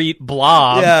concrete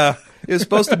blob. Yeah. It was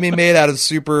supposed to be made out of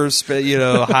super,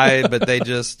 high, but they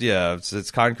just,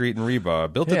 it's concrete and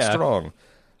rebar. Built it strong.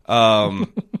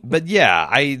 But yeah,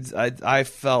 I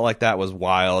felt like that was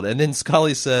wild. And then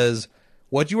Scully says,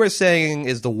 what you are saying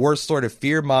is the worst sort of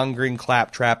fear-mongering,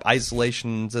 claptrap,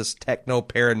 isolationist,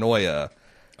 techno-paranoia.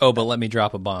 Oh, but let me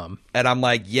drop a bomb. And I'm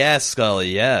like, yes, Scully,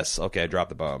 yes. Okay, drop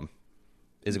the bomb.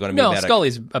 Is it going to be No,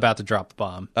 Scully's about to drop the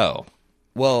bomb. Oh.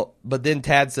 Well, but then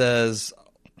Tad says...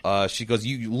 she goes,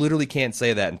 you literally can't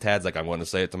say that. And Tad's like, I'm going to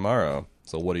say it tomorrow.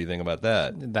 So what do you think about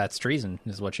that? That's treason,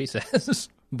 is what she says.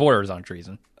 Borders on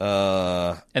treason.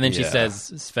 And then she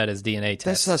says Sveta's DNA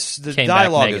test the came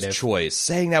dialogue back is negative. choice.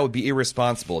 Saying that would be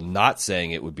irresponsible. Not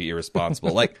saying it would be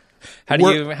irresponsible. Like, how do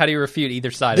you refute either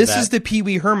side of that? This is the Pee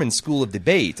Wee Herman school of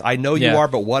debate. I know you are,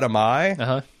 but what am I?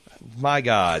 Uh-huh. My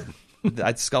God.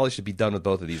 Scully should be done with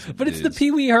both of these. But it's the Pee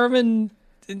Wee Herman...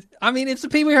 I mean, it's the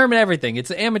Pee Wee Herman everything. It's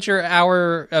the amateur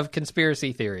hour of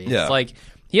conspiracy theory. Yeah. It's like,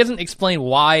 he doesn't explain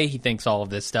why he thinks all of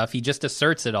this stuff. He just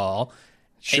asserts it all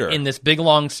in this big,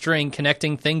 long string,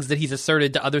 connecting things that he's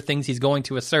asserted to other things he's going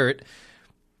to assert.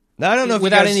 Now, I don't know if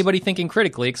without anybody thinking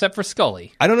critically, except for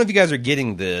Scully. I don't know if you guys are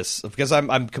getting this, because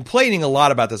I'm complaining a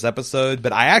lot about this episode,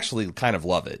 but I actually kind of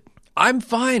love it. I'm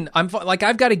fine. Like,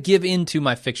 I've got to give in to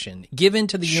my fiction, give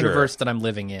into the universe that I'm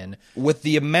living in. With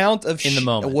the amount of in the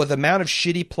moment, with the amount of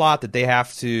shitty plot that they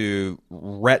have to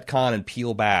retcon and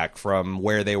peel back from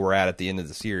where they were at the end of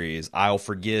the series, I'll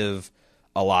forgive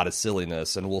a lot of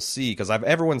silliness, and we'll see. Because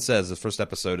everyone says the first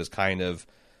episode is kind of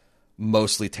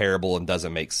mostly terrible and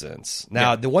doesn't make sense.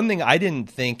 Now, the one thing I didn't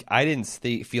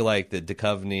feel like that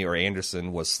Duchovny or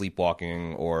Anderson was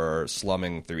sleepwalking or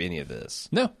slumming through any of this.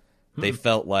 No. They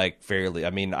felt like fairly...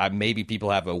 I mean, maybe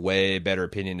people have a way better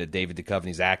opinion of David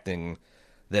Duchovny's acting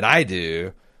than I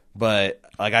do, but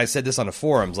like I said this on the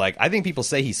forums, like, I think people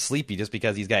say he's sleepy just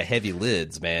because he's got heavy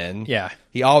lids, man. Yeah.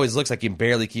 He always looks like he can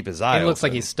barely keep his eye open. It looks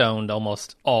like he's stoned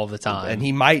almost all the time. And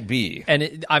he might be.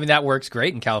 And, I mean, that works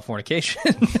great in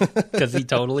Californication, because he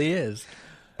totally is.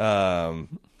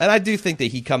 And I do think that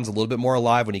he comes a little bit more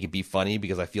alive when he can be funny,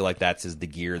 because I feel like that's the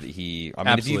gear that he... I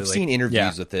mean, Absolutely. if you've seen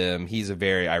interviews with him, he's a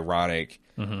very ironic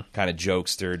kind of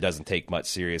jokester, doesn't take much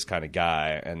serious kind of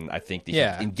guy, and I think that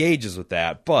he engages with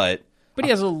that, but he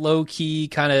has a low-key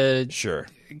kind of... Sure.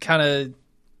 Kind of...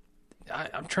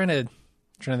 I'm trying to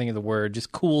think of the word,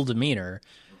 just cool demeanor.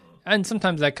 And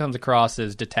sometimes that comes across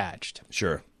as detached.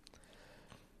 Sure.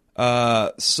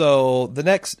 So the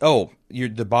next...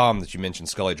 the bomb that you mentioned,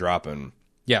 Scully dropping...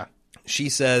 Yeah. She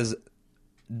says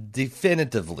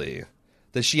definitively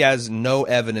that she has no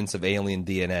evidence of alien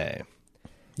DNA.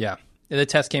 Yeah. The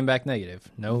test came back negative.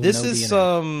 This is DNA.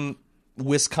 some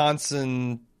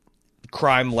Wisconsin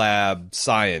crime lab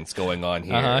science going on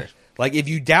here. Uh-huh. Like, if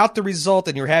you doubt the result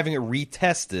and you're having it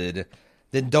retested,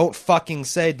 then don't fucking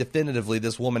say definitively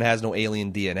this woman has no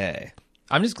alien DNA.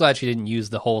 I'm just glad she didn't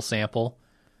use the whole sample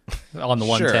on the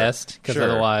one test, because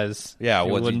otherwise she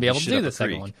wouldn't be able to do the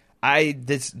second one.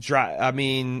 I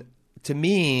mean, to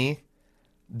me,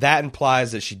 that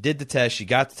implies that she did the test, she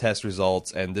got the test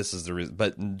results, and this is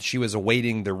but she was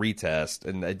awaiting the retest,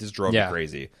 and it just drove me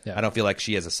crazy. Yeah. I don't feel like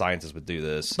she as a scientist would do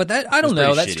this. But that, I don't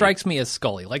know, that strikes me as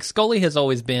Scully. Like, Scully has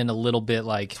always been a little bit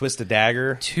like... Twist a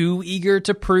dagger? Too eager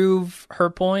to prove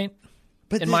her point,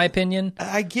 in my opinion.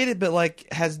 I get it, but,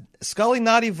 like, has Scully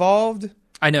not evolved?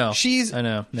 I know. I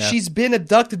know. Yeah. She's been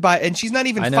abducted by, and she's not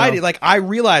even fighting. Like, I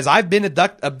realize I've been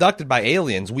abducted by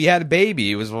aliens. We had a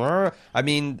baby. It was, I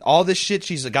mean, all this shit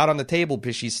she's got on the table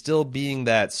because she's still being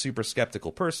that super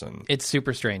skeptical person. It's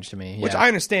super strange to me. Which I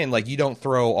understand. Like, you don't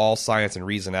throw all science and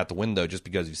reason out the window just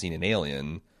because you've seen an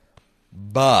alien.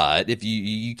 But if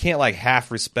you can't, like, half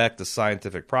respect the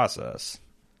scientific process.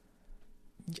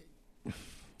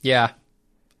 Yeah.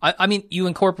 I mean, you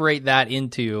incorporate that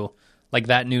into... like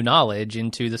that new knowledge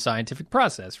into the scientific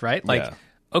process, right? Like,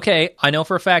 okay, I know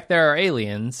for a fact there are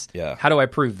aliens. Yeah. How do I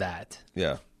prove that?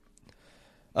 Yeah.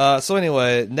 So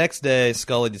anyway, next day,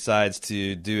 Scully decides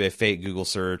to do a fake Google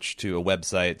search to a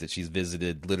website that she's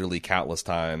visited literally countless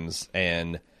times.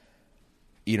 And,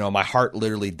 you know, my heart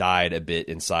literally died a bit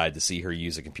inside to see her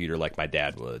use a computer like my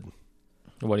dad would.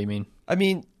 What do you mean? I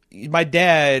mean, my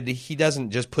dad, he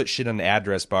doesn't just put shit on the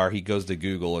address bar. He goes to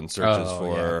Google and searches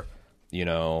for...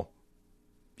 Yahoo,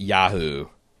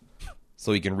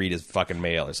 so he can read his fucking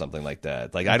mail or something like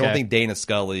that. Like, I don't Okay. think Dana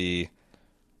Scully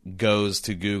goes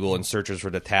to Google and searches for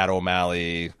the Tad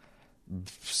O'Malley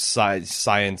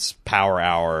science power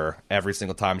hour every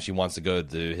single time she wants to go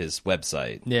to his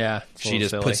website. Yeah. it's a She little just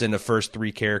silly. puts in the first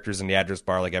 3 characters in the address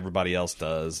bar like everybody else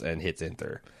does and hits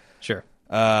enter. Sure.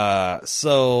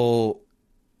 So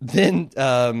then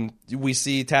we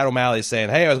see Tad O'Malley saying,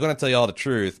 hey, I was going to tell you all the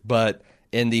truth, but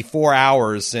in the 4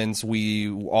 hours since we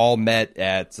all met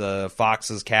at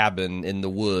Fox's cabin in the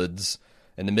woods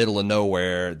in the middle of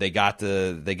nowhere, they got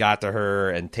to her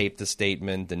and taped the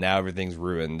statement, and now everything's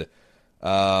ruined.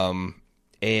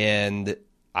 And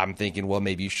I'm thinking, well,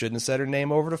 maybe you shouldn't have said her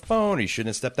name over the phone, or you shouldn't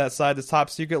have stepped outside the top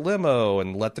secret limo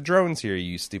and let the drones hear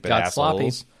you, stupid Got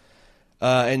assholes.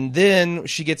 And then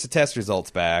she gets the test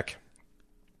results back.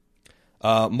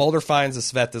 Mulder finds the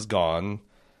Sveta's gone.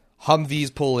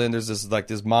 Humvees pull in. There's this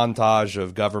montage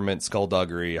of government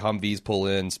skullduggery. Humvees pull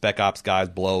in. Spec Ops guys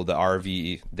blow the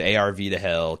ARV to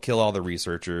hell. Kill all the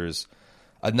researchers.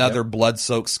 Another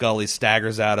blood-soaked Scully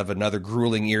staggers out of another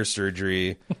grueling ear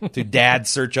surgery to Dad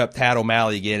search up Tad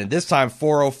O'Malley again. And this time,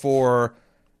 404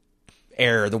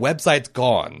 error. The website's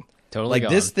gone. Totally Like,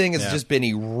 gone. this thing has Yeah. just been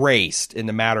erased in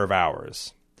a matter of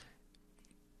hours.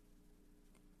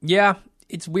 Yeah,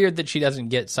 it's weird that she doesn't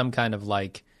get some kind of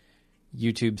like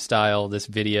YouTube style. This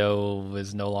video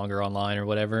is no longer online or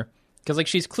whatever. Because like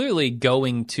she's clearly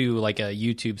going to like a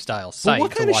YouTube style But site.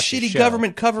 what kind to of watch the shitty show.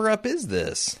 government cover-up is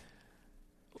this?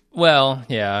 Well,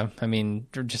 yeah. I mean,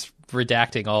 they're just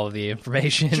redacting all of the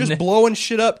information. Just blowing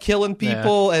shit up, killing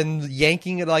people, and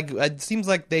yanking it. Like, it seems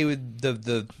like they would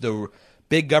the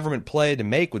big government play to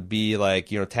make would be like,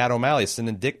 Tad O'Malley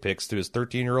sending dick pics to his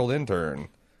 13-year-old intern.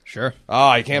 Sure. Oh,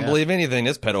 I can't believe anything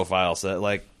this pedophile said.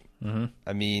 Like,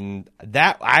 I mean,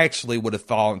 that I actually would have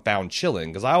found chilling,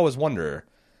 because I always wonder,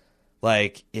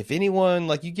 like, if anyone,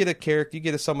 like, you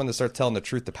get someone to start telling the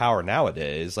truth to power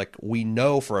nowadays. Like, we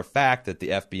know for a fact that the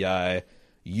FBI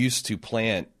used to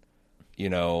plant,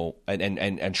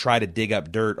 and try to dig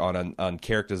up dirt on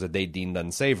characters that they deemed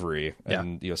unsavory,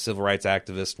 and civil rights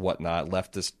activists, whatnot,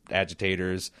 leftist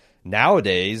agitators.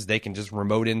 Nowadays, they can just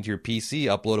remote into your PC,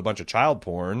 upload a bunch of child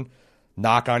porn,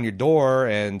 knock on your door,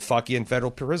 and fuck you in federal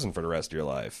prison for the rest of your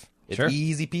life. It's Sure.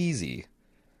 easy peasy.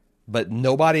 But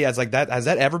nobody has like that. Has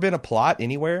that ever been a plot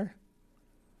anywhere?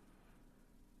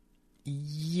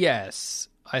 Yes.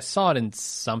 I saw it in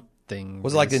something.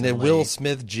 Was it like in the recently. Will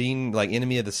Smith Gene, like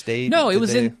Enemy of the State? No, it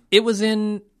Did was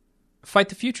in Fight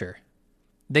the Future.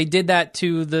 They did that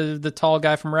to the tall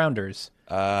guy from Rounders.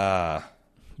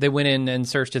 They went in and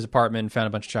searched his apartment and found a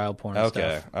bunch of child porn and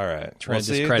Okay, stuff. all right. Trying to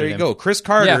see, discredit there you him. go. Chris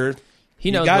Carter. He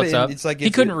you knows got what's it. up. It's like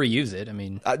He couldn't reuse it. I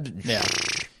mean, yeah.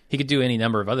 He could do any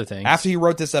number of other things. After he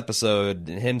wrote this episode,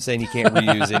 him saying he can't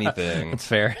reuse anything, It's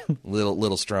fair.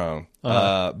 little strong.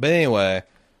 But anyway,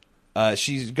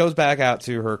 she goes back out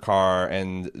to her car,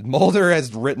 and Mulder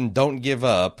has written "Don't give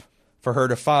up" for her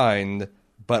to find,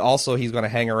 but also he's going to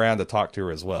hang around to talk to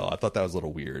her as well. I thought that was a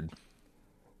little weird.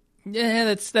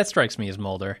 Yeah, that strikes me as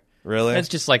Mulder. Really, That's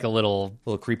just like a little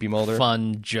creepy Mulder.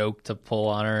 fun joke to pull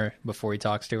on her before he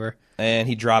talks to her. And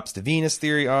he drops the Venus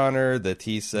theory on her. That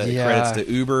he said credits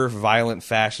to uber violent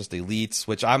fascist elites,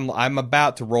 which I'm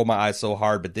about to roll my eyes so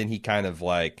hard, but then he kind of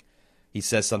like he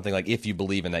says something like, "If you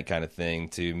believe in that kind of thing,"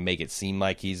 to make it seem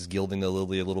like he's gilding the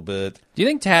lily a little bit. Do you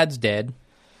think Tad's dead?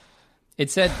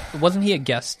 It said, wasn't he a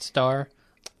guest star,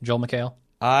 Joel McHale?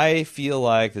 I feel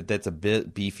like that's a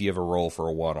bit beefy of a role for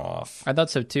a one-off. I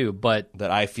thought so too, but That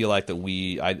I feel like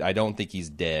that I don't think he's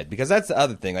dead, because that's the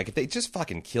other thing. Like, if they just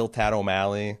fucking kill Tad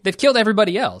O'Malley, they've killed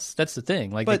everybody else. That's the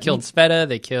thing. Like, But- they killed Sveta,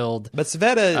 they killed but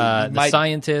Sveta the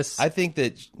scientists. I think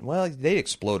that they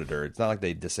exploded her. It's not like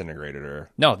they disintegrated her.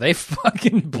 No, they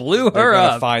fucking blew They're her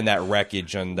gonna up. find that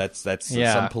wreckage, and that's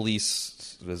Yeah. some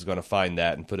police is going to find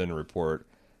that and put in a report.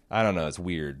 I don't know. It's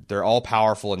weird. They're all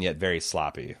powerful and yet very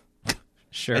sloppy.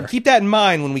 Sure. And keep that in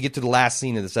mind when we get to the last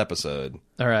scene of this episode.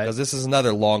 All right. Because this is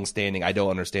another long-standing, I don't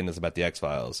understand this about the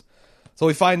X-Files. So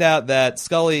we find out that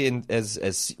Scully has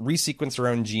resequenced her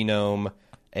own genome,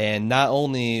 and not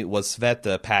only was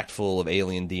Sveta packed full of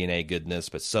alien DNA goodness,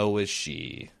 but so is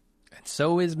she.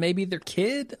 So is maybe their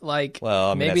kid? Like,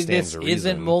 Well, I mean, maybe that stands this to reason.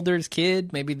 isn't Mulder's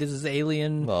kid. Maybe this is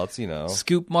alien Well, it's,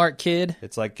 scoop mark kid.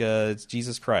 it's like it's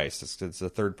Jesus Christ. It's a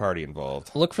third party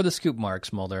involved. Look for the scoop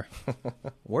marks, Mulder.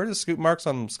 Where are the scoop marks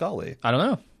on Scully? I don't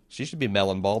know. She should be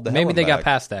melon balled. The Maybe hell they got back.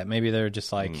 past that. Maybe they're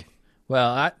just like,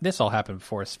 well, this all happened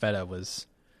before Sveta was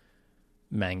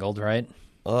mangled, right?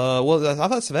 Well, I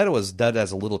thought Sveta was dead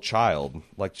as a little child.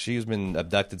 Like, she's been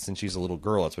abducted since she's a little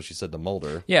girl. That's what she said to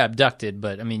Mulder. Yeah, abducted,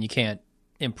 but I mean, you can't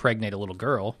impregnate a little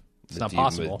girl. It's not If you-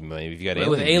 possible. Maybe if you got But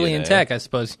with alien alien DNA. tech, I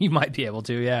suppose you might be able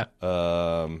to, yeah.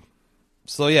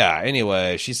 So yeah,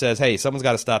 anyway, she says, "Hey, someone's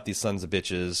got to stop these sons of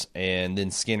bitches." And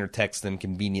then Skinner texts them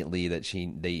conveniently that he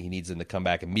needs them to come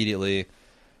back immediately.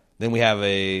 Then we have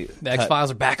The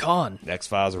X-Files are back on.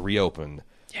 X-Files are reopened.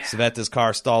 Savetta's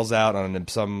car stalls out on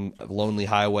some lonely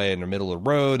highway in the middle of the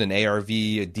road. An ARV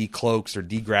decloaks or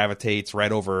degravitates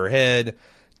right over her head,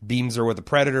 beams her with a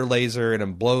predator laser, and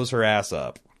then blows her ass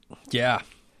up. Yeah.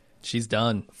 She's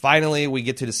done. Finally, we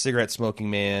get to the cigarette smoking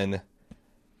man,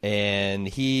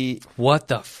 and What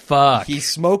the fuck? he's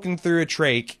smoking through a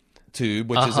trake tube,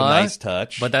 which is a nice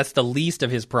touch. But that's the least of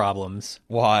his problems.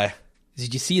 Why?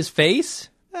 Did you see his face?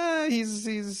 He's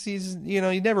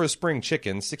he never was spring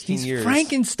chicken. 16 He's years.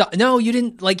 Frankenstein. No, you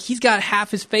didn't. Like, he's got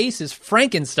half his face is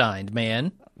Frankenstein,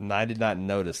 man. And I did not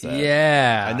notice that.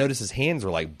 Yeah. I noticed his hands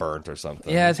were like burnt or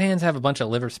something. Yeah, his hands have a bunch of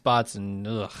liver spots, and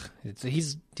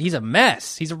he's a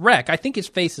mess. He's a wreck. I think his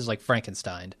face is like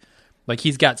Frankenstein. Like,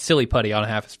 he's got silly putty on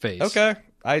half his face. Okay.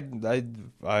 I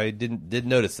didn't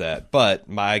notice that, but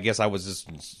I guess I was just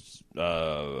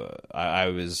I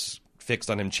was fixed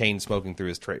on him chain smoking through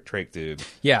his trach tube.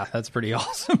 Yeah, that's pretty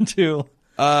awesome too.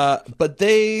 But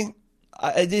then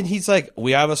he's like,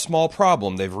 "We have a small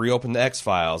problem. They've reopened the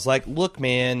X-Files." Like, look,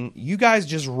 man, you guys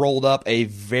just rolled up a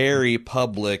very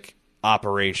public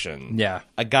operation. Yeah.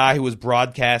 A guy who was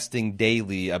broadcasting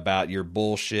daily about your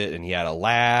bullshit, and he had a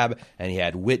lab, and he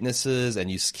had witnesses, and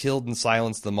you killed and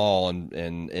silenced them all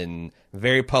in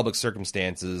very public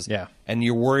circumstances. Yeah. And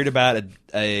you're worried about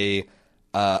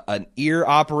an ear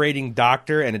operating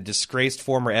doctor and a disgraced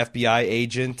former FBI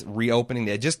agent reopening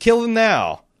it. Just kill them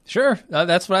now. Sure,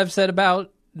 that's what I've said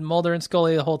about Mulder and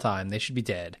Scully the whole time. They should be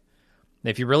dead.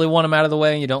 If you really want them out of the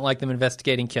way and you don't like them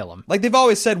investigating, kill them. Like, they've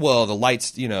always said, well, the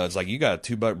lights, it's like you got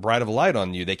too bright of a light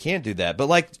on you. They can't do that. But,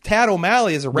 like, Tad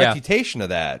O'Malley is a reputation of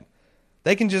that.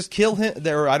 They can just kill him.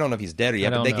 I don't know if he's dead or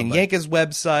yet, but they can yank his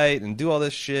website and do all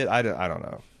this shit. I don't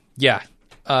know. Yeah.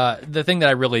 The thing that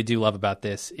I really do love about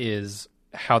this is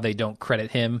how they don't credit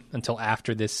him until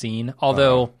after this scene.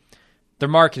 Although their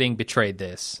marketing betrayed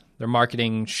this. Their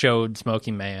marketing showed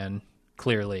Smoking Man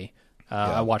clearly.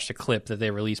 I watched a clip that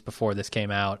they released before this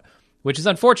came out, which is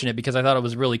unfortunate because I thought it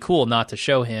was really cool not to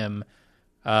show him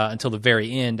until the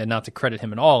very end and not to credit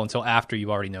him at all until after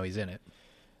you already know he's in it.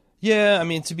 Yeah, I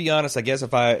mean, to be honest, I guess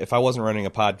if I wasn't running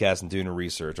a podcast and doing the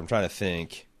research, I'm trying to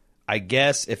think. I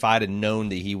guess if I'd have known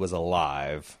that he was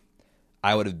alive,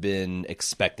 I would have been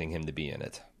expecting him to be in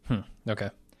it.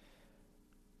 Okay.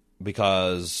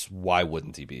 Because why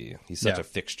wouldn't he be? He's such Yeah. a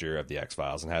fixture of the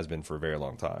X-Files and has been for a very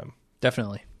long time.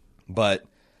 Definitely. But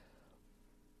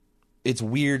it's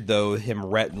weird, though, him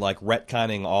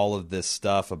retconning all of this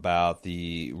stuff about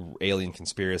the alien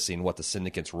conspiracy and what the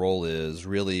Syndicate's role is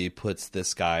really puts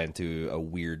this guy into a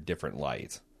weird, different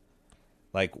light.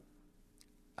 Like,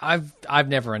 I've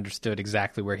never understood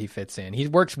exactly where he fits in. He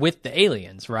works with the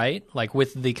aliens, right? Like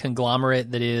with the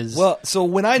conglomerate that is. well, so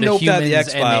when I the noped out the humans and the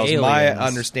X-Files, my aliens.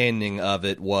 understanding of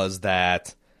it was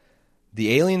that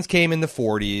the aliens came in the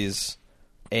 40s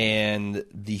and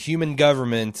the human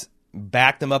government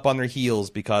backed them up on their heels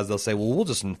because they'll say, well, we'll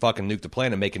just fucking nuke the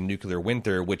planet and make a nuclear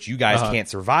winter, which you guys can't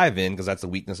survive in because that's the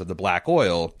weakness of the black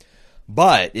oil.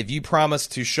 But if you promise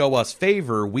to show us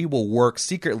favor, we will work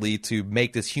secretly to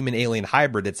make this human-alien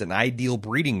hybrid. It's an ideal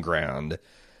breeding ground.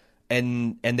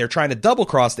 And they're trying to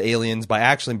double-cross the aliens by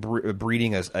actually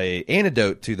breeding a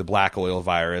antidote to the black oil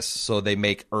virus, so they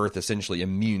make Earth essentially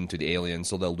immune to the aliens,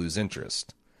 so they'll lose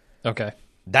interest. Okay.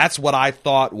 That's what I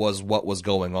thought was what was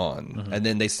going on. And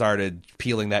then they started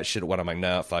peeling that shit away. I'm like,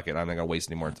 no, fuck it. I'm not going to waste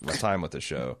any more time with this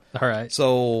show. All right.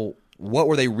 So what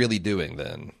were they really doing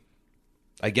then?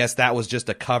 I guess that was just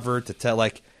a cover to tell,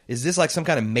 like, is this like some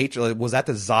kind of Matrix? Was that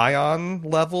the Zion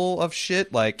level of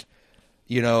shit? Like,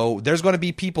 there's going to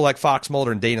be people like Fox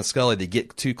Mulder and Dana Scully that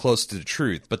get too close to the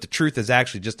truth, but the truth is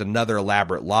actually just another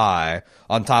elaborate lie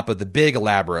on top of the big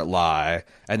elaborate lie.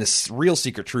 And the real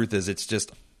secret truth is it's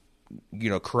just,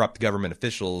 corrupt government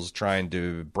officials trying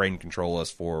to brain control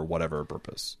us for whatever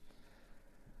purpose.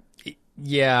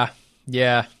 Yeah.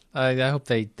 I hope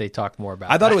they talk more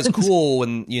about it. I thought it was cool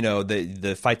when,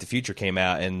 the Fight the Future came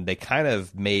out and they kind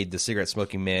of made the cigarette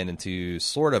smoking man into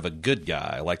sort of a good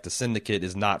guy. Like the Syndicate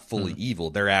is not fully evil.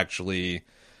 They're actually,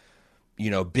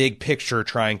 big picture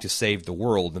trying to save the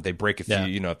world. If they break a few,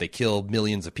 if they kill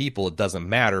millions of people, it doesn't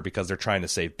matter because they're trying to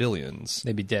save billions.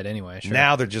 They'd be dead anyway. Sure.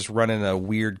 Now they're just running a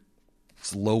weird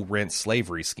low rent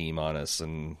slavery scheme on us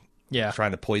and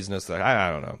trying to poison us. I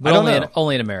don't know. But I don't know.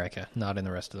 only in America, not in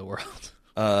the rest of the world.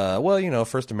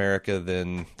 First America,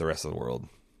 then the rest of the world.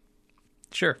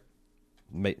 Sure.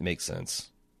 Makes sense.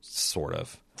 Sort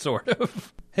of. Sort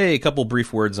of. Hey, a couple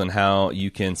brief words on how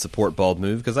you can support Bald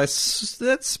Move, because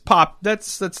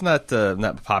that's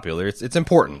not popular. It's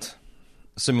important.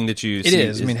 Assuming that you It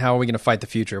is. I mean, how are we going to fight the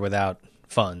future without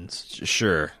funds?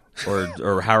 Sure.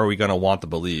 Or how are we going to want to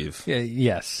believe?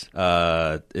 Yes. In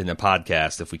a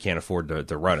podcast if we can't afford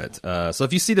to run it. So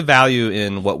if you see the value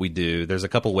in what we do, there's a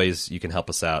couple ways you can help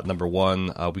us out. Number one,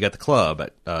 we got the club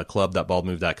at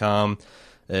club.baldmove.com.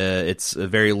 It's a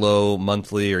very low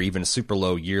monthly or even a super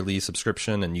low yearly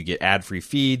subscription, and you get ad-free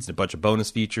feeds, a bunch of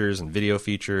bonus features and video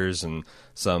features, and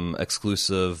some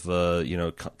exclusive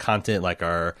content like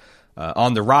our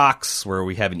On the Rocks, where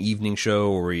we have an evening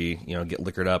show where we get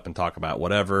liquored up and talk about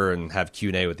whatever and have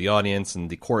Q&A with the audience, and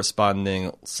the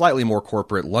corresponding slightly more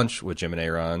corporate lunch with Jim and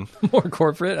Aaron. More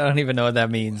corporate? I don't even know what that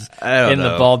means in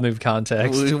the Bald Move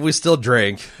context. We still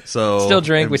drink.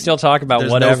 We still talk about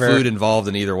there's whatever. No food involved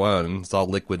in either one. It's all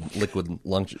liquid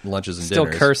lunches and still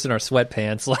dinners. Curse in our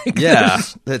sweatpants. Yeah,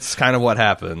 that's kind of what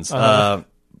happens.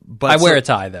 But I wear a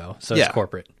tie, though, so it's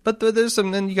corporate. But there's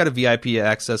some, then you got a VIP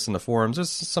access in the forums. There's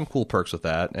some cool perks with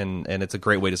that, and it's a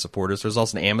great way to support us. There's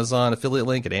also an Amazon affiliate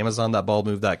link at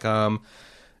amazon.baldmove.com.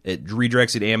 It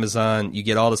redirects you to Amazon. You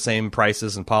get all the same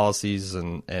prices and policies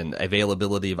and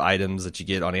availability of items that you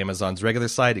get on Amazon's regular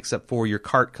site, except for your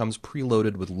cart comes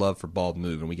preloaded with love for Bald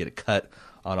Move, and we get a cut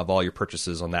of all your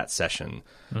purchases on that session.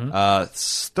 Mm-hmm.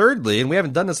 Thirdly, and we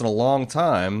haven't done this in a long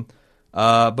time,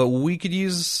 but we could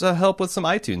use help with some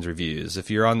iTunes reviews. If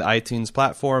you're on the iTunes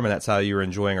platform and that's how you're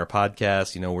enjoying our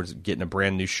podcast, we're getting a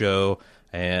brand new show,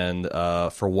 and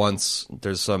for once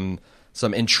there's some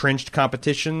entrenched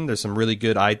competition. There's some really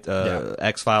good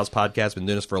X-Files podcasts, been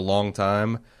doing this for a long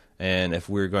time, and if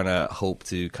we're going to hope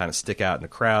to kind of stick out in the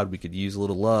crowd, we could use a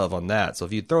little love on that. So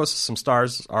if you throw us some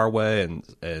stars our way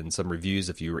and some reviews,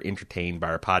 if you were entertained by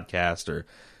our podcast or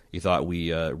you thought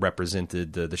we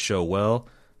represented the show well,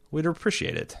 we'd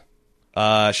appreciate it.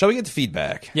 Shall we get to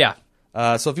feedback? Yeah.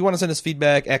 So if you want to send us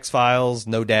feedback, X-Files,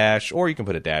 no dash, or you can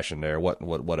put a dash in there,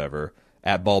 whatever,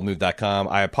 at baldmove.com.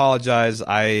 I apologize.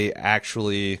 I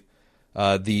actually,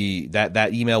 that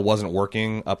email wasn't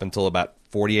working up until about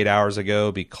 48 hours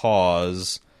ago,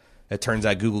 because it turns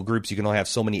out Google Groups, you can only have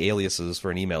so many aliases for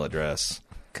an email address.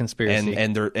 Conspiracy.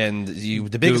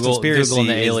 The biggest conspiracy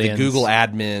is the Google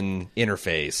admin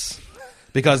interface.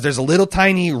 Because there's a little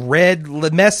tiny red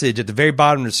message at the very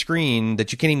bottom of the screen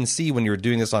that you can't even see when you're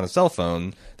doing this on a cell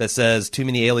phone that says too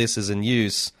many aliases in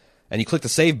use. And you click the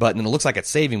save button, and it looks like it's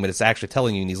saving, but it's actually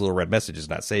telling you in these little red messages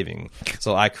not saving.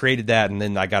 So I created that, and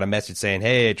then I got a message saying,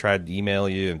 hey, I tried to email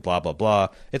you, and blah, blah, blah.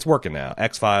 It's working now.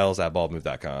 Xfiles at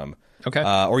baldmove.com. Okay.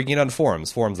 Or you can get on the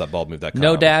forums.baldmove.com.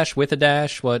 No dash, with a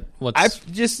dash? What's... I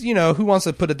just, who wants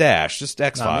to put a dash? Just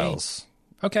Xfiles.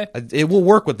 Okay. It will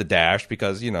work with the dash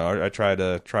because, I try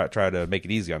to make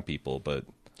it easy on people, but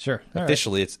sure.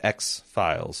 Officially it's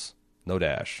X-Files, no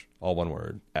dash, all one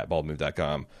word, at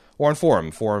baldmove.com. Or on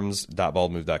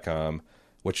forums.baldmove.com,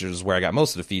 which is where I got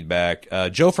most of the feedback.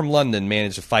 Joe from London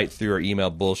managed to fight through our email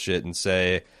bullshit and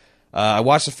say, I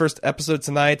watched the first episode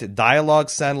tonight. Dialogue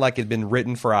sounded like it had been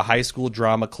written for a high school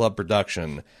drama club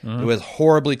production. Mm-hmm. It was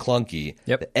horribly clunky.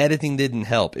 Yep. The editing didn't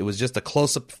help. It was just a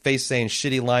close-up face saying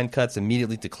shitty line cuts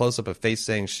immediately to close-up a face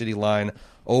saying shitty line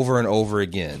over and over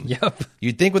again. Yep.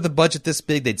 You'd think with a budget this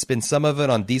big, they'd spend some of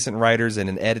it on decent writers and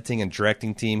an editing and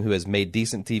directing team who has made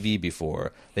decent TV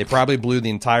before. They probably blew the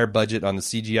entire budget on the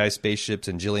CGI spaceships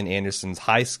and Gillian Anderson's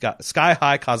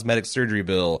sky-high cosmetic surgery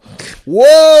bill.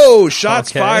 Whoa!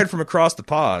 Shots fired from across the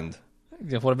pond.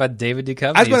 What about David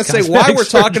Duchovny? I was going to say, while we're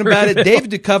talking about it, David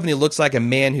Duchovny looks like a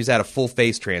man who's had a full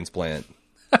face transplant.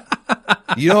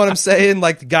 You know what I'm saying?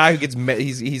 Like the guy who gets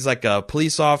he's like a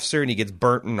police officer and he gets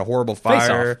burnt in a horrible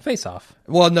fire. Face off.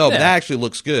 Well, no, but that actually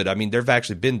looks good. I mean, there've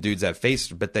actually been dudes that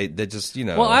faced, but they just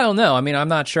Well, I don't know. I mean, I'm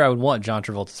not sure I would want John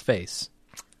Travolta's face.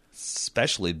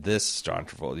 Especially this John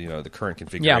Travolta, the current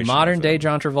configuration. Yeah, modern day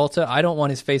John Travolta. I don't want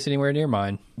his face anywhere near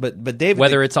mine. But David,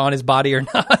 whether it's on his body or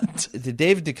not.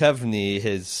 David Duchovny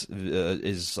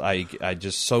I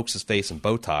just soaks his face in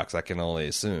Botox. I can only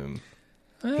assume.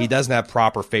 He doesn't have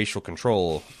proper facial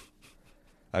control.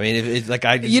 I mean,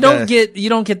 you don't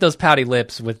get those pouty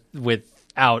lips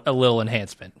without a little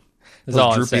enhancement. That's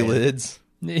all I'm saying. Droopy lids.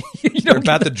 They're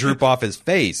about to droop off his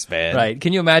face, man. Right?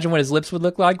 Can you imagine what his lips would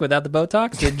look like without the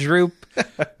Botox? It'd droop.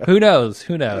 Who knows?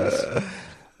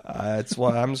 That's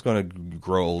why I'm just going to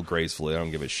grow old gracefully. I don't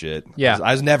give a shit. Yeah,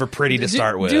 I was never pretty to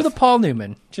start with. Do the Paul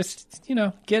Newman. Just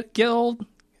get old.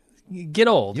 Get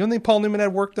old. You don't think Paul Newman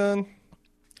had work done?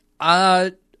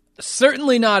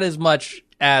 Certainly not as much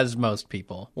as most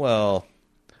people. Well,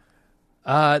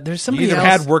 there's somebody you either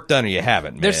else. had work done or you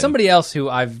haven't. Man. There's somebody else who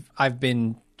I've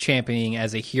been championing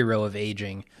as a hero of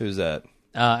aging. Who's that?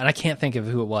 And I can't think of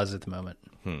who it was at the moment.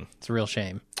 It's a real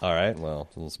shame. All right, well,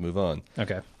 let's move on.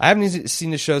 Okay. I haven't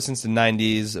seen the show since the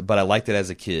 90s, but I liked it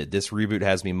as a kid. This reboot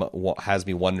has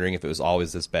me wondering if it was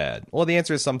always this bad. Well, the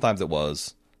answer is sometimes it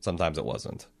was, sometimes it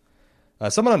wasn't.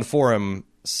 Someone on the forum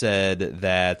said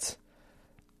that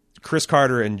Chris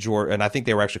Carter and George, and I think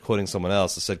they were actually quoting someone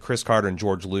else, that said Chris Carter and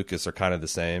George Lucas are kind of the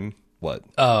same. What?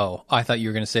 Oh, I thought you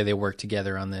were going to say they worked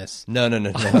together on this. No. I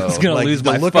was going to lose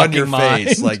the my look fucking on your mind.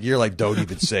 face, like you're like, don't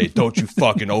even say it. Don't you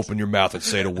fucking open your mouth and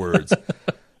say the words.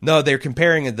 No, they're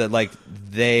comparing it that like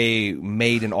they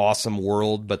made an awesome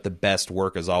world, but the best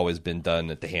work has always been done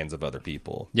at the hands of other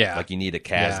people. Yeah. Like you need a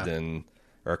Kasdan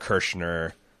or a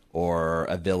Kirshner or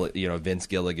a Vince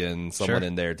Gilligan, someone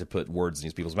in there to put words in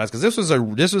these people's mouths. Because this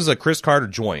was a Chris Carter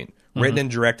joint, written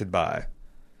and directed by.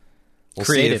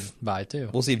 Created by, too.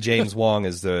 We'll see if James Wong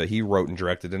he wrote and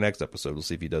directed the next episode. We'll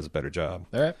see if he does a better job.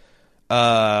 All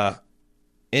right.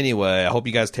 Anyway, I hope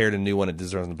you guys teared a new one at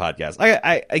Deserves the Podcast.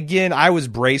 I was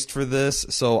braced for this,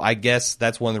 so I guess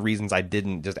that's one of the reasons I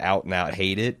didn't just out and out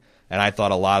hate it. And I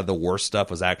thought a lot of the worst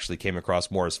stuff came across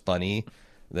more as funny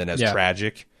than as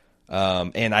tragic.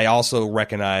 And I also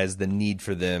recognize the need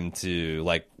for them to,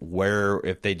 like,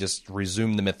 if they just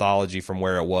resume the mythology from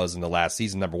where it was in the last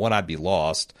season, number one, I'd be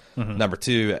lost. Number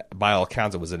two, by all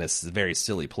accounts, it was in a very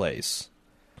silly place.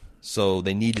 So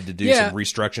they needed to do some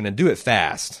restructuring and do it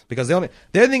fast. Because the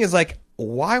other thing is, like,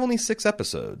 why only 6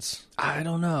 episodes? I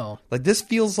don't know. Like, this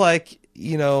feels like,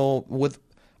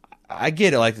 I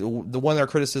get it. Like, one of our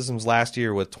criticisms last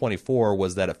year with 24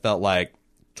 was that it felt like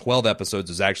 12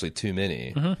 episodes was actually too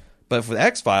many. But for the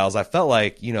X-Files, I felt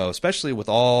like, especially with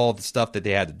all the stuff that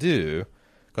they had to do,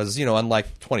 because,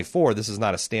 unlike 24, this is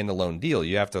not a standalone deal.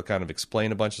 You have to kind of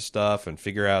explain a bunch of stuff and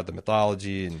figure out the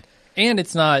mythology. And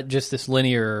it's not just this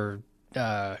linear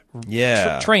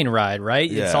train ride, right?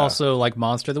 Yeah. It's also like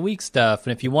Monster of the Week stuff.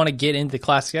 And if you want to get into the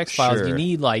classic X-Files, you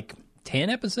need like 10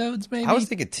 episodes, maybe? I was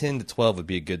thinking 10 to 12 would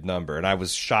be a good number, and I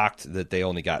was shocked that they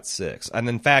only got 6. And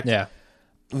in fact...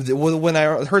 when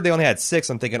I heard they only had 6,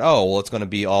 I'm thinking, oh, well, it's going to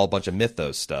be all a bunch of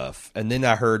Mythos stuff. And then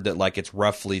I heard that, like, it's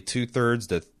roughly 2/3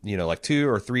 that, like 2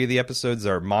 or 3 of the episodes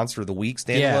are Monster of the Week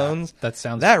standalones.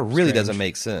 Yeah, that really strange. doesn't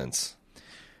make sense.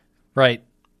 Right.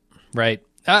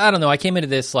 I don't know. I came into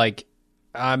this like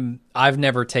I've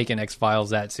never taken X-Files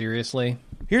that seriously.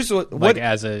 Here's what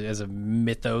as a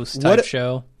mythos type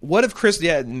show. What if Chris?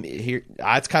 Yeah, here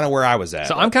that's kind of where I was at.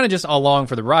 So I'm kind of just along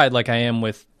for the ride, like I am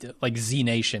with like Z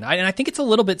Nation. And I think it's a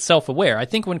little bit self-aware. I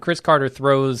think when Chris Carter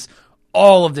throws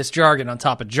all of this jargon on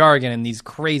top of jargon and these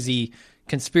crazy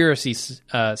conspiracy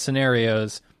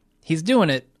scenarios, he's doing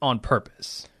it on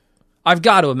purpose. I've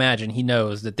got to imagine he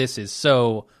knows that this is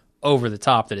so over the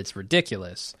top that it's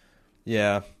ridiculous.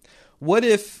 Yeah. What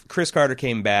if Chris Carter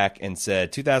came back and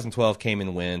said 2012 came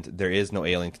and went, there is no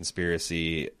alien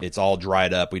conspiracy, it's all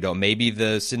dried up, maybe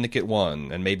the Syndicate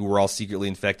won, and maybe we're all secretly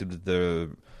infected with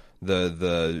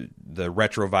the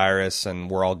retrovirus and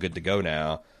we're all good to go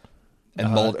now.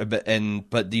 And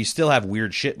but you still have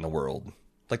weird shit in the world.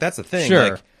 Like, that's the thing.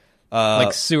 Sure.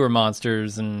 Like sewer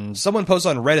monsters and... Someone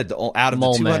posted on Reddit, out of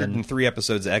the 203 men.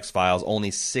 episodes of X-Files,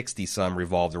 only 60-some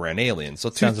revolved around aliens. So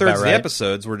 2/3 Sounds of about the right.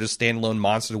 episodes were just standalone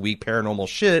Monster of the Week paranormal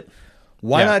shit.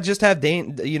 Why not just have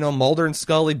Mulder and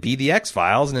Scully be the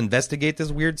X-Files and investigate this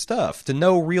weird stuff to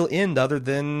no real end other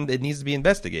than it needs to be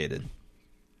investigated?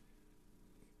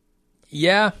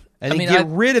 Yeah. And get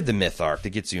rid of the myth arc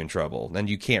that gets you in trouble and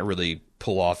you can't really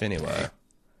pull off anyway.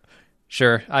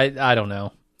 Sure. I don't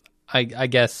know. I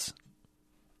guess...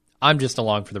 I'm just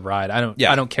along for the ride. I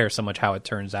don't care so much how it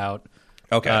turns out.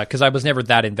 Okay. Because I was never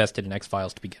that invested in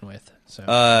X-Files to begin with.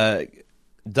 So.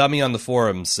 Dummy on the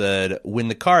forum said, when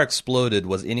the car exploded,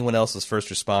 was anyone else's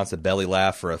first response a belly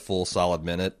laugh for a full solid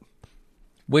minute?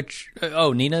 Which,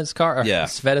 Nina's car? Yeah.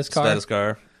 Sveta's car? Sveta's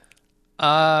car.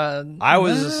 I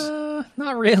was...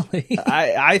 not really.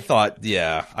 I thought,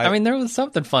 yeah. I mean, there was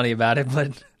something funny about it,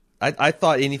 but... I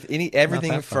thought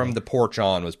everything from the porch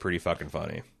on was pretty fucking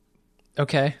funny.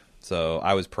 Okay. So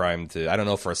I was primed to, I don't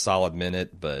know for a solid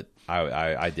minute, but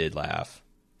I did laugh.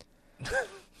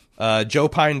 Joe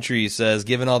Pinetree says,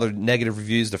 given all the negative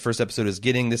reviews the first episode is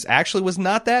getting, this actually was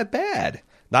not that bad.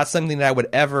 Not something that I would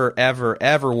ever, ever,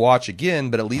 ever watch again,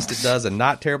 but at least it does a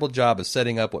not terrible job of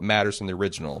setting up what matters from the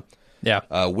original. Yeah.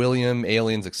 William,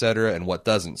 aliens, etc., and what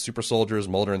doesn't. Super soldiers,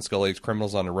 Mulder and Scully,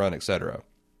 criminals on the run, etc.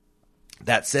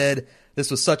 That said,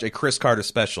 this was such a Chris Carter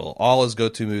special. All his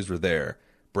go-to moves were there.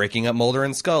 Breaking up Mulder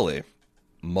and Scully.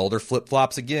 Mulder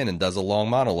flip-flops again and does a long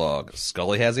monologue.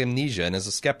 Scully has amnesia and is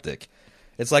a skeptic.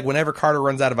 It's like whenever Carter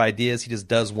runs out of ideas, he just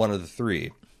does one of the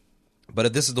three. But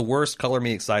if this is the worst, color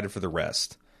me excited for the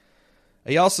rest.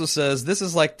 He also says, this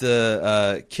is like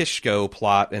the Kishko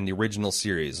plot in the original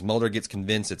series. Mulder gets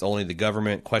convinced it's only the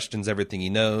government, questions everything he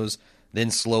knows, then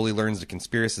slowly learns the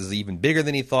conspiracy is even bigger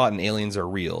than he thought and aliens are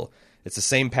real. It's the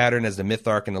same pattern as the myth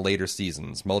arc in the later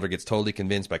seasons. Mulder gets totally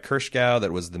convinced by Kershkow that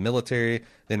it was the military,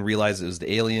 then realizes it was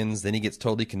the aliens. Then he gets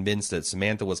totally convinced that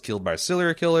Samantha was killed by a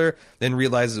serial killer, then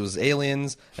realizes it was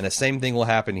aliens, and the same thing will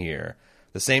happen here.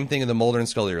 The same thing in the Mulder and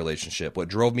Scully relationship. What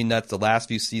drove me nuts the last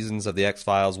few seasons of The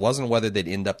X-Files wasn't whether they'd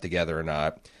end up together or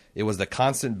not. It was the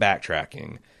constant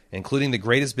backtracking, including the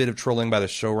greatest bit of trolling by the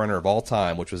showrunner of all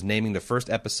time, which was naming the first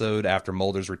episode after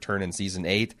Mulder's return in Season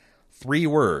 8 3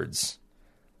 words,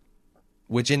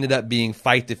 which ended up being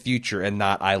Fight the Future and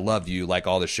not I Love You like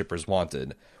all the shippers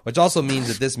wanted, which also means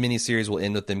that this miniseries will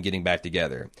end with them getting back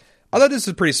together. I thought this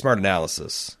was pretty smart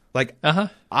analysis. Like,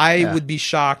 I would be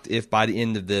shocked if by the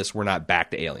end of this we're not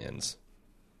back to aliens.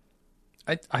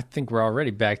 I think we're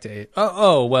already back to...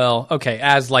 well, okay,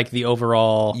 as like the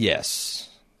overall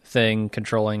thing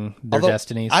controlling their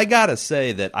destinies. I gotta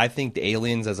say that I think the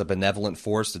aliens as a benevolent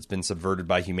force that's been subverted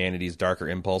by humanity's darker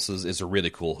impulses is a really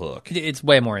cool hook. It's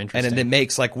way more interesting. And it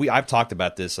makes, like, I've talked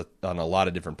about this on a lot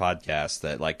of different podcasts,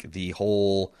 that, like, the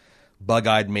whole...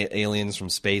 bug-eyed aliens from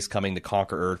space coming to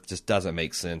conquer Earth just doesn't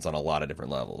make sense on a lot of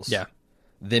different levels. Yeah.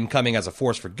 Them coming as a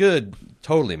force for good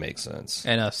totally makes sense.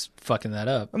 And us fucking that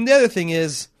up. And the other thing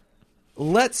is,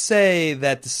 let's say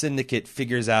that the Syndicate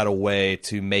figures out a way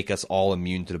to make us all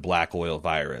immune to the black oil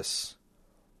virus.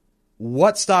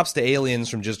 What stops the aliens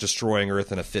from just destroying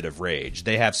Earth in a fit of rage?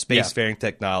 They have spacefaring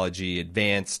technology,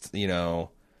 advanced,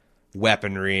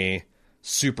 weaponry,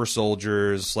 super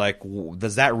soldiers. Like,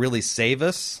 does that really save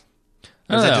us?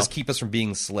 Or does that just keep us from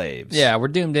being slaves? Yeah, we're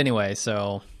doomed anyway,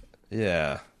 so...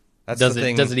 Yeah. That's does the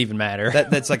thing. Does it even matter?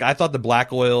 That's like, I thought the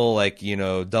black oil,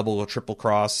 double or triple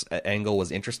cross angle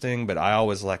was interesting, but I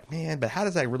always man, but how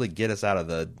does that really get us out of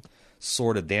the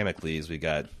sword of Damocles we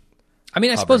got? I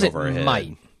mean, I suppose it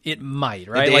might. It might,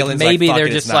 right? The like maybe they're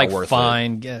just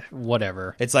fine,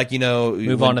 whatever. It's like,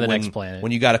 move on to the next planet.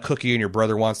 When you got a cookie and your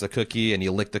brother wants the cookie and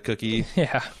you lick the cookie,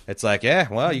 yeah, it's like, you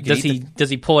can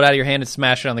does he pull it out of your hand and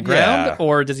smash it on the ground,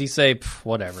 or does he say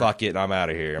whatever? Fuck it, I'm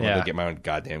out of here. I'm gonna go get my own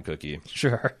goddamn cookie.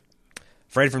 Sure.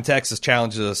 Fred from Texas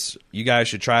challenges us. You guys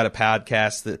should try to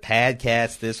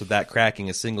podcast this without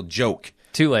cracking a single joke.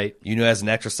 Too late. As an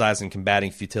exercise in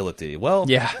combating futility. Well,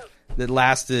 yeah, it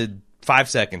lasted 5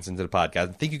 seconds into the podcast.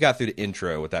 I think you got through the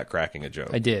intro without cracking a joke.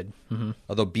 I did. Mm-hmm.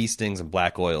 Although bee stings and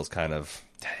black oil is kind of...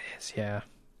 That is, yeah.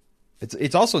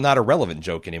 It's also not a relevant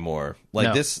joke anymore.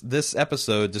 Like, this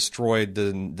episode destroyed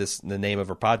the name of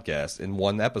our podcast in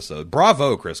one episode.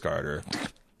 Bravo, Chris Carter.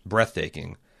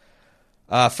 Breathtaking.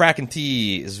 Frackin'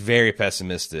 T is very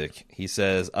pessimistic. He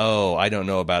says, I don't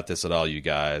know about this at all, you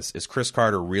guys. Is Chris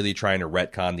Carter really trying to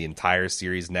retcon the entire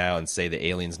series now and say the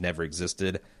aliens never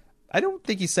existed? I don't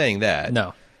think he's saying that.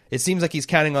 No. It seems like he's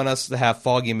counting on us to have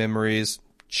foggy memories,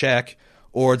 check,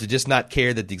 or to just not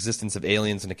care that the existence of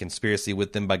aliens and a conspiracy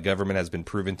with them by government has been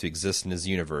proven to exist in his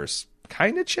universe.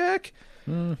 Kind of check.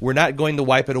 We're not going to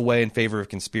wipe it away in favor of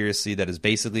conspiracy that is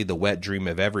basically the wet dream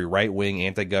of every right-wing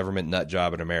anti-government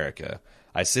nutjob in America.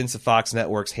 I sense the Fox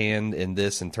Network's hand in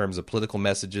this in terms of political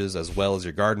messages, as well as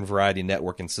your garden variety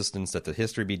network insistence that the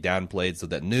history be downplayed so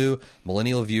that new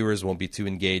millennial viewers won't be too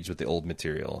engaged with the old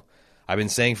material. I've been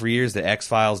saying for years that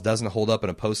X-Files doesn't hold up in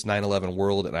a post-9/11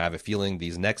 world, and I have a feeling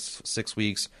these next 6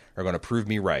 weeks are going to prove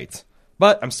me right.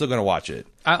 But I'm still going to watch it.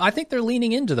 I think they're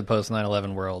leaning into the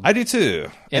post-9/11 world. I do too.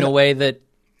 In a way that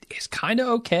is kind of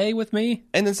okay with me.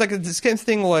 And it's like this kind of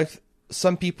thing like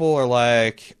some people are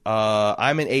like,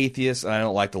 I'm an atheist and I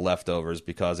don't like The Leftovers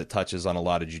because it touches on a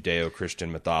lot of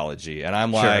Judeo-Christian mythology. And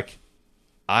I'm like,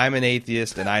 I'm an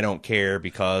atheist and I don't care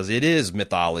because it is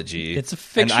mythology. It's a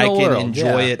fictional world. And I can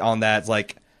enjoy it on that. It's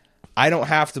like, I don't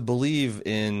have to believe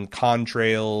in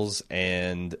contrails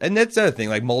and that's the other thing.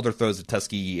 Like Mulder throws the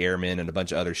Tuskegee Airmen and a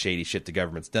bunch of other shady shit the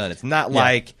government's done. It's not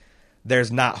like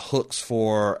there's not hooks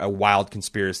for a wild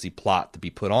conspiracy plot to be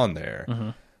put on there. Mm-hmm.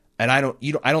 And I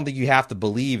don't think you have to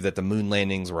believe that the moon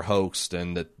landings were hoaxed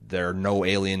and that there are no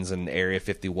aliens in Area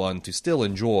 51 to still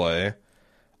enjoy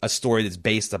a story that's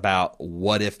based about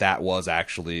what if that was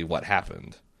actually what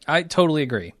happened. I totally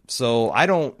agree. So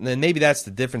and maybe that's the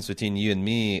difference between you and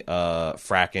me,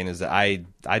 Frackin', is that I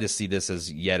just see this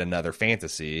as yet another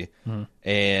fantasy. Mm-hmm.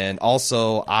 And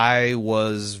also I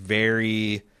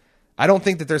don't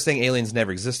think that they're saying aliens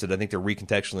never existed. I think they're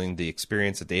recontextualizing the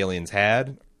experience that the aliens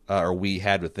had, or we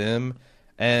had with them.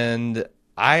 And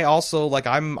I also,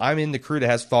 I'm in the crew that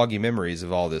has foggy memories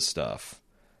of all this stuff.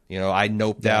 I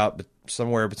noped out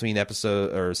somewhere between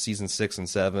season 6 and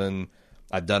 7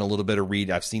 I've done a little bit of read.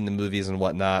 I've seen the movies and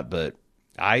whatnot, but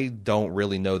I don't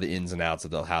really know the ins and outs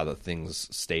of how the things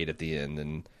stayed at the end.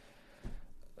 And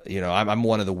I'm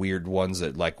one of the weird ones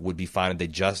that like would be fine if they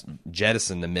just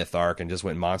jettisoned the myth arc and just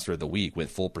went Monster of the Week, went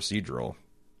full procedural.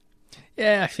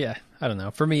 Yeah. I don't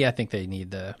know. For me, I think they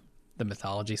need the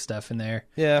mythology stuff in there.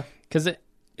 Yeah, because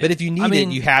but if you need it,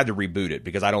 you had to reboot it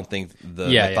because I don't think the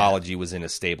mythology was in a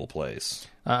stable place.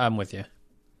 I'm with you.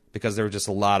 Because there were just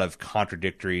a lot of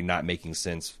contradictory, not making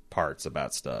sense parts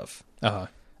about stuff. Uh-huh.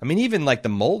 I mean, even like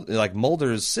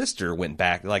Mulder's sister went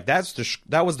back. Like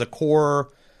that was the core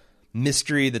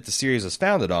mystery that the series was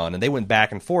founded on, and they went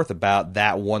back and forth about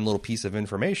that one little piece of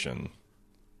information.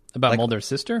 About Mulder's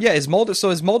sister? Yeah, is Mulder's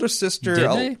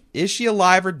sister, is she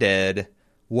alive or dead?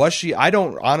 Was she? I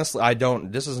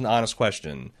don't. This is an honest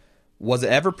question. Was it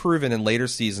ever proven in later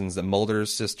seasons that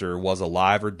Mulder's sister was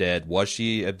alive or dead? Was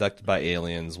she abducted by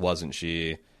aliens? Wasn't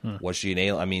she? Was she an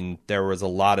alien? I mean, there was a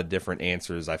lot of different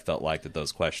answers, I felt like, to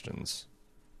those questions.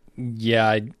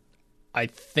 Yeah, I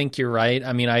think you're right.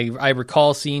 I mean, I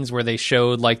recall scenes where they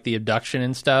showed, like, the abduction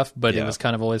and stuff, but it was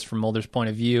kind of always from Mulder's point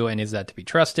of view, and is that to be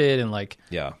trusted? And, like,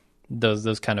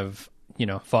 those kind of,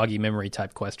 foggy memory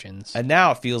type questions. And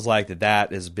now it feels like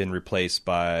that has been replaced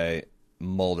by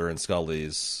Mulder and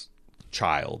Scully's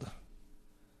child.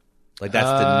 Like that's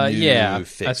the new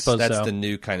fix. I suppose that's so. the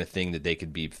new kind of thing that they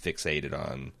could be fixated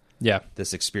on. Yeah.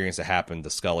 This experience that happened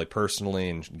to Scully personally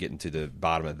and getting to the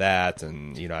bottom of that.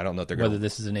 And, I don't know if they're going to... Whether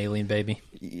this is an alien baby.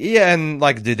 Yeah, and,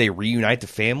 like, did they reunite the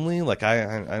family? Like,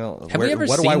 I don't... Have we ever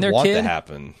what seen do I their want kid? to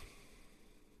happen?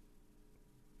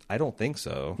 I don't think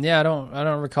so. Yeah, I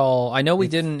don't recall. I know we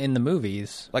didn't in the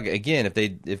movies. Like, again,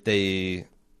 if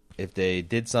they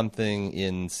did something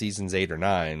in seasons 8 or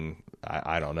 9...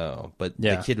 I don't know, but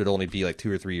the kid would only be like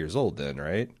 2 or 3 years old then,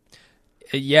 right?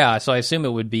 Yeah, so I assume it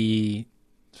would be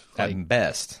at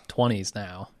best 20s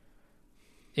now,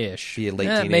 ish. Be a late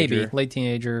teenager, maybe late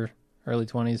teenager, early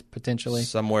 20s potentially,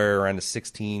 somewhere around the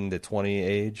 16 to 20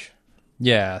 age.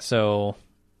 Yeah, so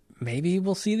maybe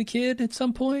we'll see the kid at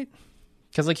some point.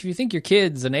 Because like if you think your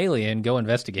kid's an alien, go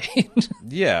investigate.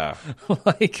 Yeah,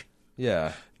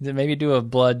 yeah. Maybe do a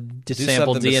blood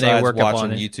sample DNA workup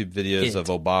watching on YouTube videos of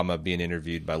Obama being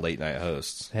interviewed by late night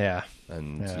hosts. Yeah,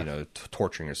 and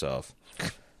torturing yourself.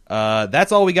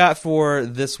 That's all we got for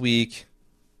this week.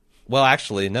 Well,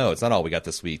 actually, no, it's not all we got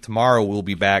this week. Tomorrow we'll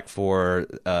be back for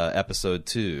episode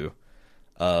 2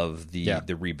 of the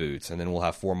reboots, and then we'll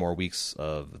have 4 more weeks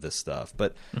of this stuff.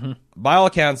 But by all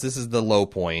accounts, this is the low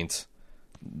point.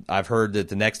 I've heard that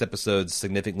the next episode's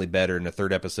significantly better, and the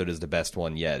 3rd episode is the best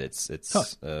one yet. It's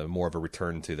more of a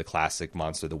return to the classic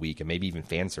Monster of the Week, and maybe even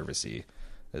fan servicey.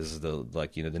 This is the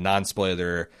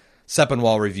non-spoiler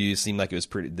Seppenwall reviews seemed like it was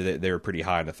pretty. They were pretty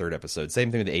high in the 3rd episode. Same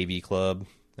thing with the AV Club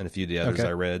and a few of the others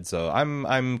I read. So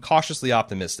I'm cautiously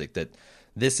optimistic that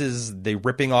this is the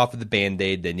ripping off of the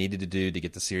Band-Aid they needed to do to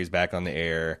get the series back on the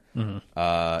air.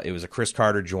 It was a Chris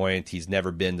Carter joint. He's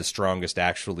never been the strongest,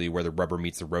 actually, where the rubber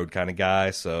meets the road kind of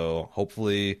guy. So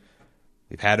hopefully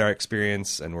we've had our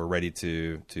experience and we're ready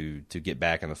to get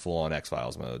back in the full-on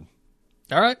X-Files mode.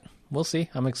 All right. We'll see.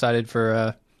 I'm excited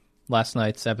for last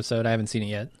night's episode. I haven't seen it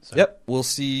yet. So. Yep. We'll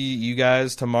see you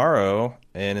guys tomorrow.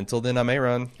 And until then, I'm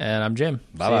Aaron. And I'm Jim.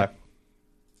 Bye-bye.